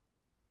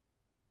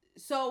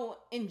 So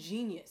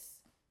ingenious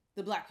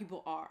the Black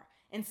people are.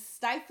 And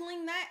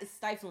stifling that is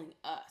stifling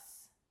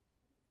us.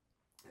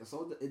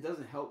 So it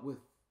doesn't help with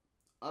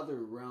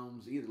other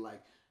realms either.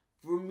 Like,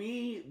 for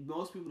me,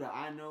 most people that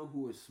I know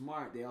who are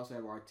smart, they also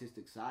have an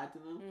artistic side to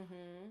them.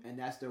 And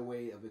that's their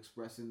way of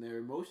expressing their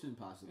emotion,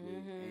 possibly.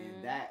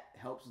 And that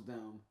helps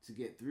them to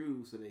get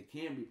through so they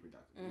can be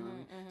productive. You know what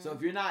I mean? So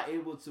if you're not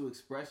able to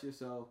express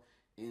yourself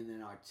in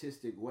an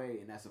artistic way,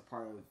 and that's a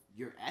part of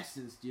your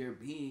essence, your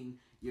being,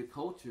 your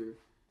culture,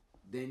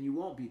 then you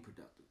won't be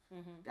productive.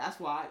 That's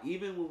why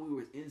even when we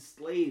were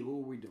enslaved, what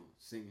were we doing?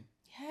 Singing.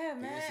 Yeah,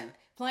 man. Dancing,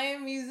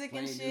 playing music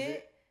and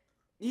shit.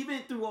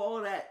 Even through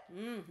all that,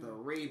 the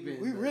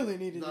raping, we really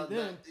needed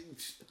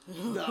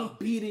the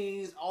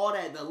beatings, all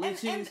that, the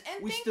lynchings,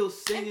 we still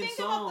singing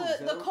songs. And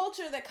think about the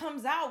culture that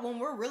comes out when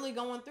we're really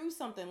going through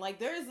something. Like,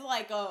 there's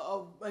like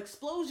a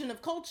explosion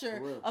of culture,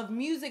 of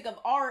music, of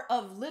art,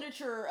 of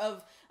literature,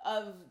 of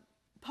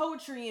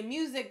poetry and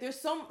music. There's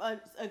some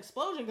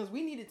explosion because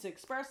we needed to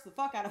express the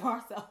fuck out of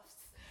ourselves.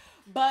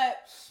 But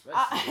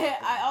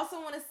I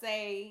also want to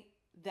say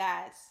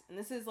that, and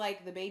this is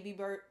like the baby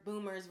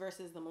boomers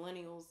versus the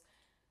millennials,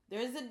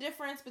 there's a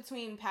difference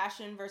between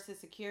passion versus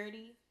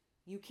security.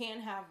 You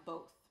can have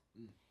both.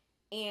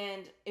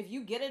 And if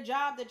you get a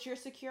job that you're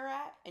secure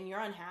at and you're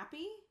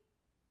unhappy,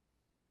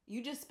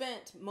 you just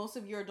spent most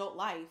of your adult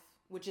life,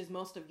 which is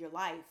most of your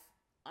life,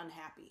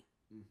 unhappy.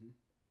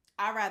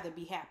 I'd rather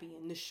be happy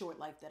in this short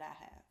life that I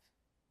have.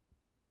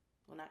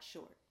 Well, not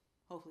short.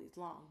 Hopefully it's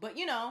long. But,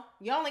 you know,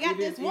 you only got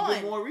this one.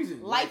 Even more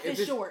reason. Life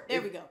is short.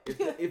 There we go.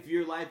 if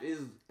your life is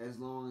as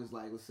long as,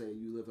 like, let's say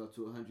you live up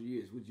to 100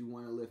 years, would you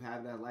want to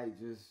have that life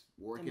just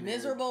working?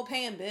 Miserable,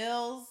 paying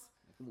bills.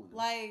 Come on now.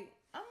 Like,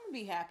 I'm going to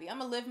be happy. I'm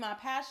going to live my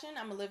passion.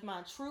 I'm going to live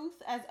my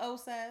truth, as O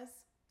says.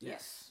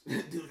 Yes.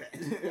 Do that.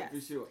 Yes. For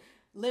sure.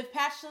 Live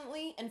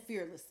passionately and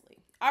fearlessly.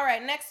 All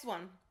right, next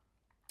one.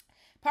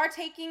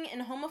 Partaking in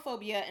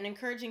homophobia and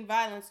encouraging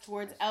violence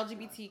towards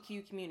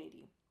LGBTQ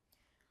community.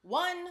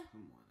 One,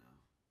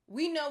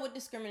 we know what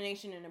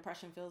discrimination and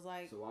oppression feels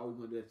like. So why would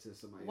we do that to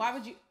somebody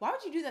else? Why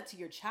would you do that to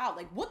your child?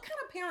 Like, what kind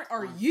of parent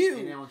are you?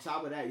 And then on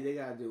top of that, they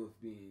gotta deal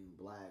with being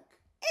Black.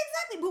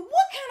 Exactly, but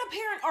what kind of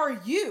parent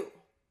are you?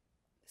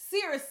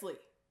 Seriously.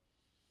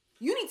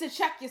 You need to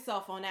check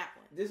yourself on that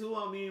one. This is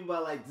what I mean by,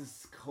 like,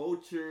 this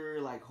culture,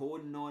 like,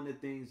 holding on to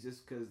things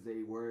just because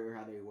they were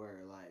how they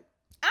were. Like,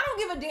 I don't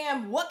give a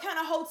damn what kind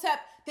of hotep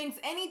thinks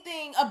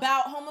anything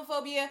about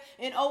homophobia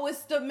and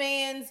it's the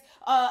man's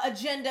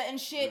agenda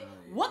and shit.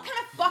 What kind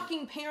of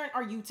fucking parent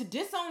are you to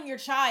disown your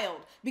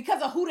child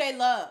because of who they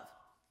love?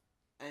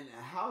 And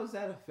how is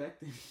that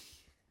affecting?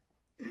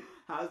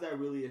 How is that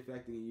really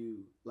affecting you?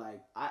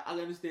 Like, I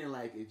understand,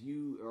 like, if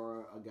you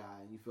are a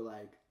guy and you feel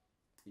like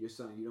your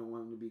son, you don't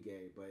want him to be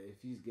gay, but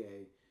if he's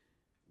gay,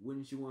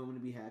 wouldn't you want him to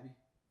be happy?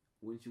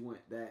 Wouldn't you want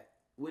that?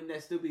 Wouldn't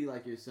that still be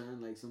like your son,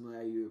 like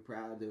somebody you're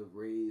proud to have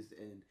raised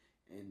and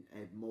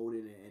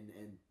molded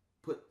and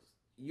put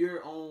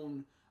your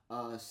own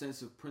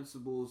sense of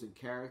principles and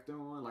character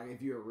on? Like,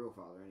 if you're a real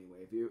father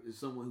anyway, if you're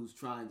someone who's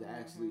trying to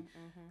actually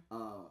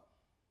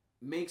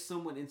make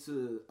someone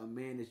into a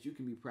man that you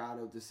can be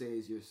proud of to say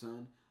is your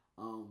son,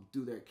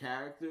 through their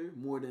character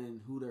more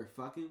than who they're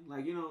fucking.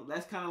 Like, you know,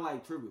 that's kind of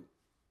like trivial.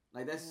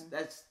 Like, that's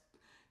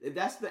if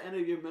that's the end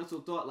of your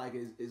mental thought, like,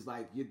 is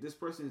like this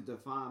person is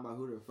defined by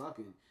who they're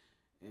fucking.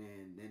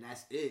 and then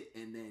that's it.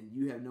 And then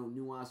you have no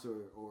nuance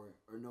or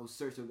no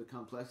search of the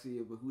complexity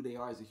of who they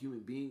are as a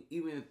human being,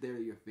 even if they're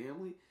your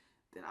family.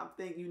 Then I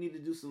think you need to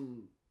do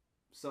some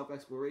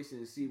self-exploration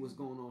and see what's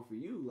going on for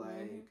you.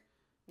 Like,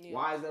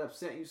 why is that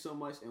upsetting you so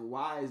much? And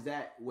why is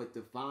that what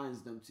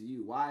defines them to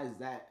you? Why is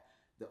that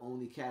the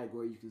only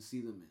category you can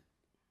see them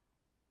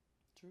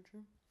in?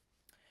 True.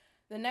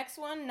 The next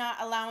one, not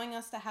allowing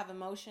us to have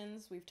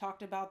emotions. We've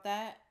talked about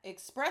that.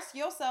 Express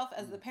yourself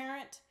as the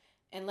parent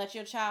and let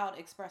your child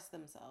express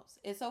themselves.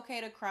 It's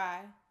okay to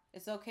cry.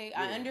 It's okay.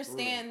 I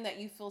understand that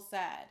you feel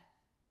sad.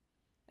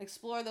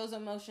 Explore those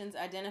emotions,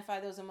 identify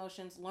those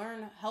emotions,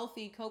 learn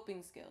healthy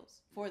coping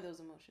skills for those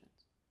emotions.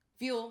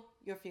 Feel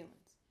your feelings.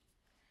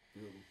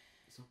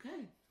 It's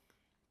okay.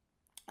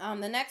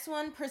 The next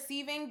one,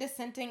 perceiving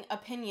dissenting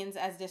opinions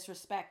as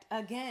disrespect.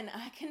 Again,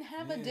 I can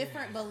have a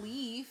different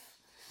belief.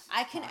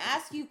 I can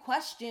ask you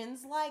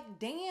questions like,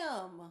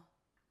 damn,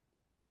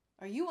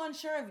 are you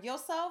unsure of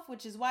yourself,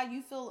 which is why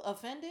you feel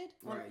offended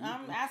when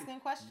I'm asking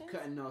questions?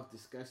 You're cutting off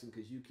discussion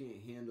because you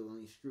can't handle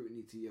any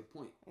scrutiny to your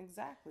point.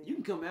 Exactly. You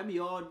can come at me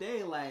all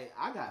day like,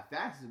 I got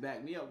facts to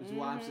back me up, which is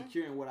why I'm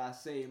securing what I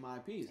say in my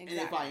opinions. Exactly.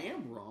 And if I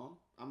am wrong,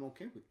 I'm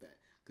okay with that.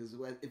 Because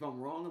if I'm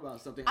wrong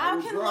about something,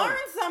 I can learn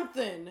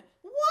something.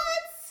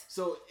 What?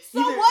 So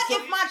what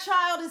if my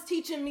child is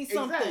teaching me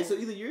something? Exactly.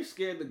 So either you're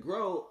scared to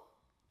grow,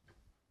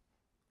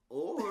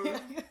 or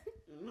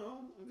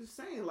I'm just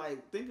saying,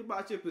 like, think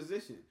about your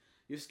position.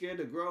 You're scared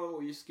to grow,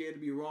 or you're scared to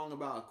be wrong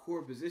about a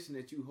core position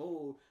that you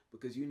hold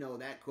because you know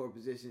that core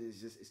position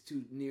is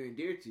too near and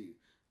dear to you.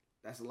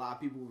 That's a lot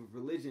of people with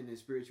religion and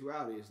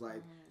spirituality. It's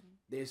like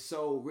they're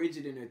so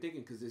rigid in their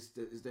thinking because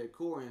it's their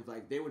core, and if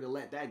like they were to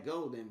let that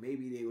go, then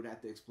maybe they would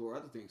have to explore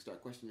other things,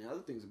 start questioning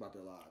other things about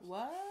their lives.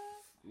 What?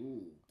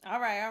 Ooh. All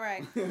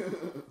right.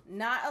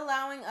 Not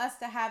allowing us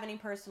to have any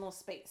personal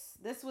space.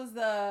 This was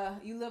the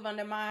you live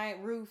under my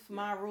roof,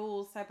 my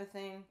rules type of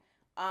thing.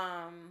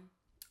 I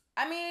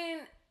mean,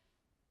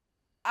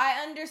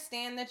 I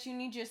understand that you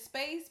need your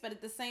space, but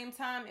at the same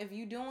time, if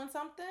you doing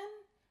something,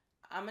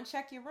 I'm gonna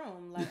check your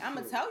room. Like, I'm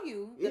gonna tell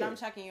you that I'm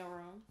checking your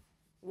room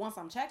once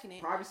I'm checking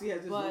it. Privacy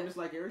has its limits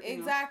like everything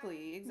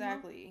Exactly. else.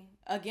 Exactly.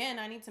 Again,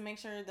 I need to make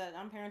sure that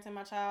I'm parenting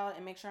my child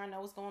and make sure I know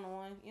what's going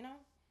on, you know?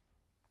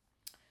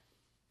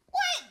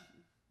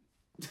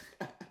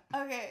 What?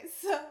 Okay,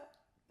 so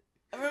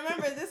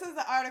remember, this is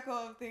the article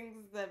of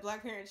things that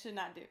Black parents should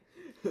not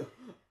do.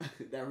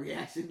 That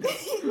reaction.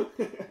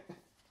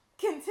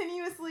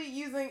 Continuously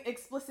using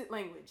explicit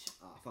language.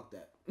 Oh, fuck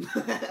that.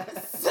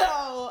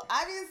 So,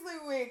 obviously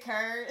we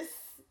curse.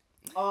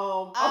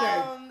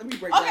 Okay. Let me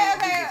break down.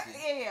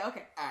 Okay. Yeah.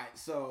 Okay. All right.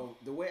 So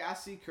the way I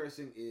see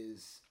cursing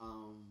is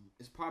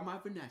part of my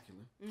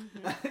vernacular.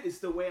 It's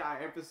the way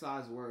I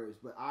emphasize words.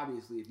 But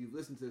obviously, if you've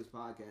listened to this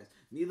podcast,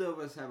 neither of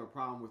us have a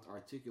problem with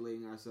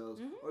articulating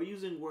ourselves or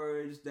using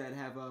words that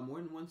have more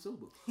than one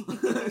syllable.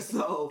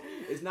 So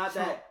it's not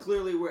that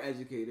clearly we're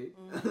educated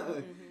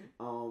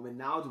and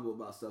knowledgeable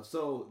about stuff.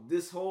 So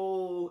this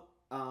whole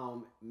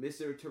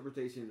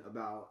misinterpretation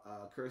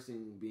about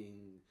cursing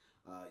being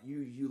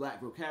you lack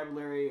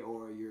vocabulary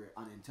or you're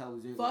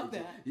unintelligent. Fuck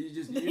that.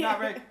 You're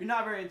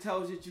not very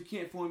intelligent. You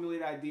can't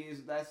formulate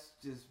ideas. That's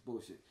just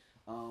bullshit.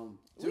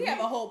 We have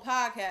a whole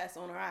podcast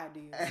on our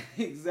ideas.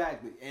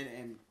 Exactly,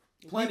 and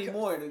plenty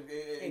more.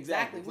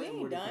 Exactly. We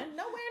ain't done.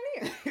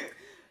 Nowhere near.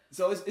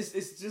 So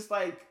it's just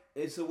like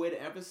it's a way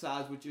to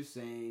emphasize what you're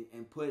saying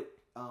and put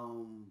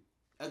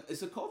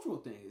it's a cultural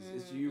thing.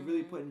 It's you're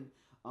really putting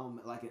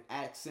like an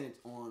accent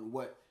on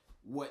what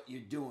you're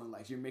doing.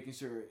 Like you're making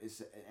sure it's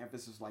an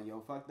emphasis like,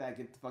 yo, fuck that,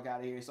 get the fuck out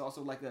of here. It's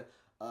also like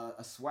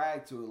a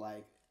swag to it,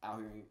 like out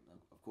here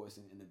of course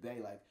in the Bay,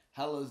 like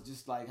hella's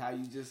just like how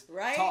you just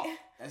talk.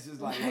 That's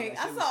just like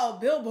I saw a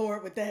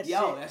billboard with that shit.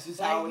 That's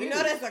just how it is. You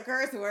know that's a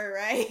curse word,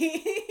 right?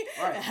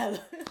 Right.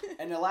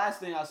 And the last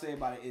thing I'll say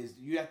about it is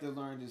you have to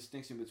learn the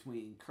distinction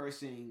between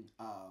cursing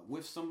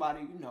with somebody,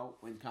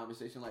 in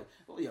conversation, like,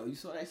 oh, yo, you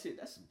saw that shit?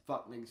 That's some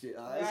fuck nigga shit.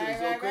 That shit was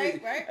so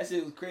crazy. Right. That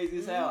shit was crazy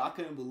as hell. I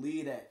couldn't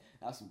believe that.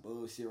 That's some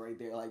bullshit right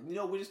there. Like,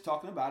 we're just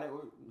talking about it.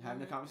 We're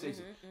having a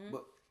conversation.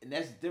 And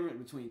that's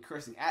different between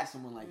cursing at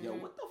someone like, yo,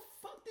 what the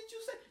fuck did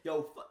you say?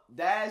 Yo,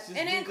 that's just.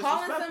 And then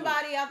calling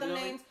somebody out the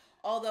names.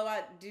 Although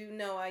I do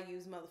know I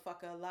use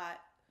motherfucker a lot.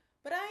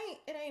 But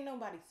it ain't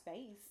nobody's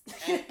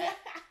face. And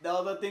the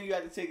other thing you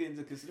have to take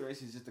into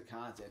consideration is just the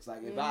context.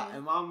 Like if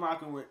I'm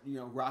rocking with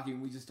Rocky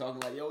and we just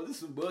talking like, yo, this is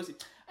some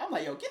bullshit. I'm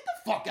like, yo, get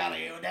the fuck out of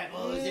here with that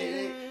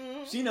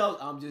bullshit. She knows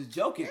I'm just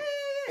joking.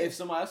 If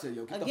somebody else said,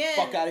 yo, get the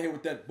fuck out of here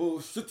with that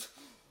bullshit.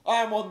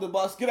 I'm on the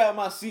bus, get out of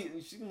my seat.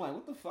 And she's like,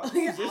 what the fuck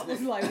is this? I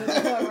was like, what the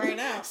fuck right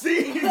now?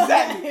 See,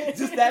 exactly.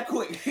 Just that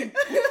quick.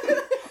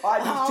 I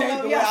just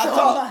changed the way I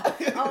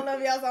talk. I don't know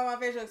if y'all saw my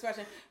facial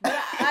expression. But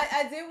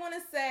I did want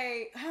to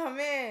say, oh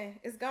man,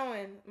 it's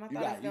going. My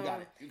thought is going.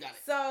 You got it.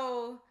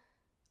 So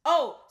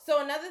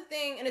another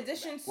thing, in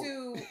addition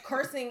to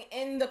cursing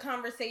in the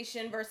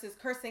conversation versus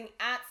cursing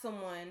at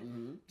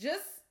someone,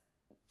 just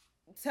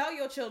tell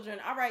your children,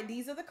 all right,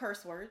 these are the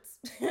curse words.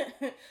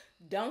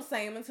 Don't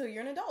say them until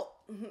you're an adult.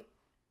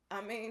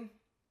 I mean,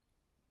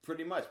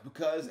 Pretty much,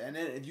 because and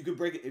then if you could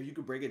break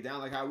it down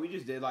like how we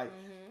just did, like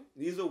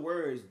these are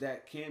words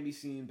that can be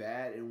seen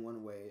bad in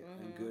one way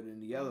and good in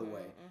the other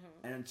way.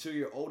 And until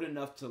you're old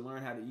enough to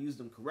learn how to use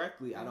them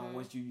correctly, I don't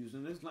want you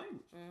using this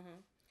language.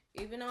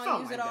 Even though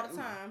I use it all the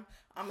time,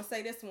 I'm going to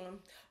say this one.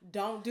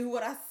 Don't do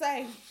what I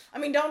say. I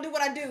mean, don't do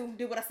what I do.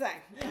 Do what I say.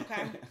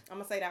 Okay? I'm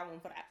going to say that one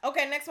for that.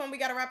 Okay, next one. We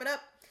got to wrap it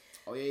up.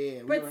 Oh,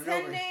 yeah.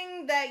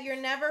 Pretending that you're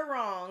never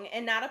wrong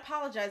and not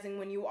apologizing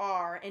when you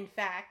are, in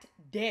fact,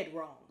 dead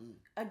wrong.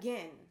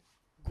 Again,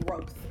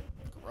 growth.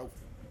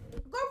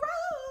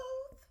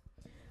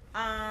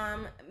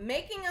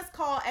 Making us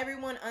call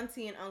everyone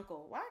auntie and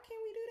uncle. Why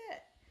can't we do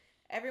that?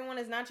 Everyone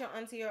is not your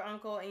auntie or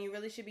uncle, and you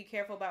really should be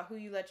careful about who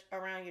you let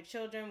around your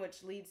children,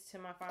 which leads to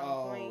my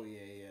final point. Oh,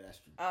 yeah, that's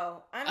true.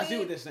 Oh, I see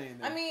what they're saying,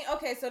 though. I mean,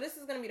 okay, so this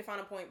is going to be the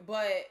final point,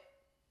 but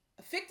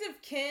fictive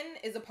kin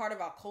is a part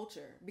of our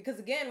culture because,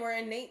 again, we're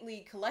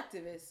innately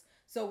collectivists.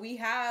 So we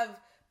have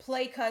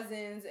play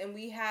cousins, and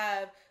we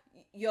have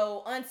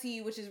yo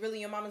auntie, which is really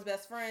your mama's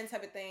best friend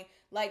type of thing.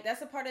 Like,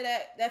 that's a part of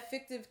that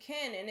fictive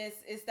kin, and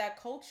it's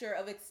that culture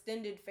of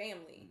extended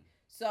family.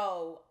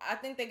 So I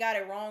think they got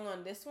it wrong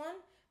on this one.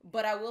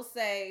 But I will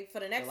say, for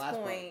the next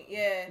point,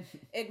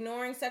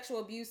 ignoring sexual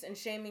abuse and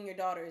shaming your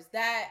daughters,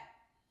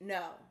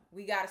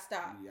 we got to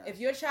stop. If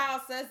your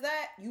child says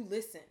that, you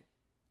listen.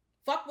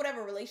 Fuck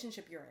whatever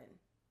relationship you're in.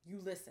 You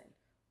listen.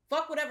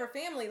 Fuck whatever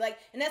family. Like,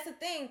 and that's the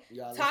thing.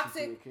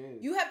 Toxic.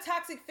 You have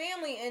toxic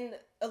family, and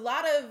a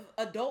lot of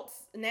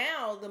adults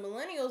now, the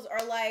millennials,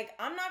 are like,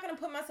 I'm not going to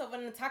put myself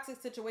in a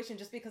toxic situation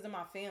just because of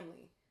my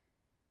family.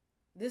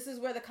 This is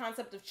where the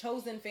concept of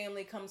chosen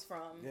family comes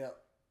from. Yep.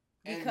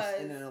 Because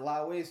and in a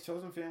lot of ways,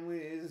 chosen family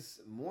is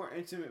more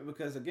intimate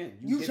because, again,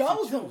 you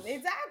chose them.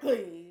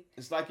 Exactly.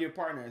 It's like your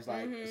partner. It's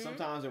like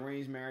sometimes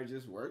arranged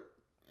marriages work,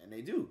 and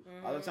they do.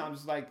 Other times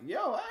it's like,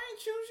 yo, I ain't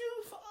choose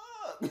you. Fuck.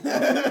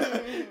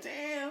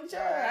 Damn,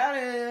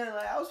 child.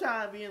 I was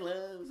trying to be in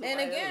love. And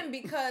again,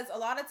 because a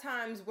lot of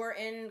times we're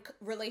in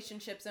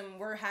relationships and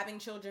we're having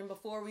children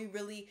before we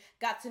really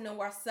got to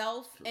know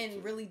ourselves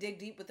and really dig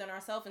deep within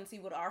ourselves and see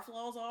what our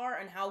flaws are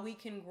and how we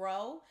can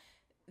grow.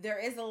 There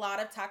is a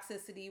lot of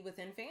toxicity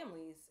within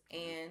families,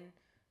 and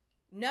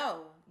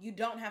no, you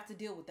don't have to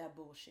deal with that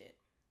bullshit.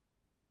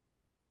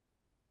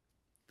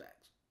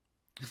 Facts.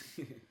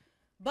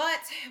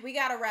 But we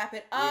gotta wrap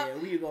it up. Yeah,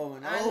 we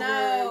going over. I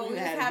know. We was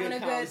having a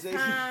good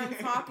time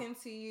talking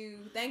to you.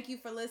 Thank you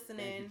for listening.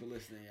 Thank you for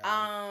listening,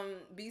 y'all.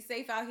 Be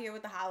safe out here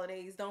with the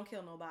holidays. Don't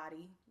kill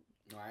nobody.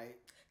 All right.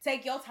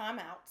 Take your time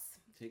outs.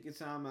 Take your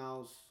time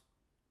outs.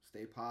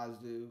 Stay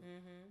positive.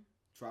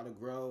 Try to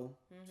grow.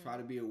 Try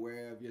to be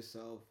aware of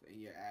yourself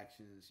and your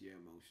actions, your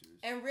emotions.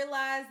 And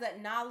realize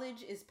that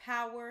knowledge is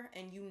power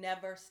and you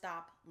never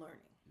stop learning.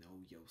 Know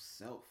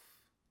yourself.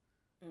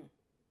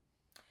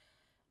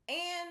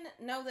 And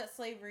know that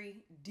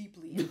slavery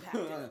deeply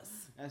impacted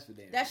us. That's for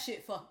damn. That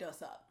shit fucked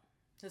us up.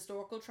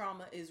 Historical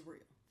trauma is real.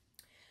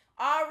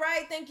 All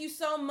right. Thank you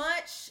so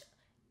much.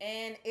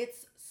 And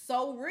it's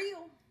so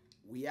real.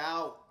 We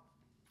out.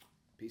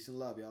 Peace and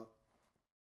love, y'all.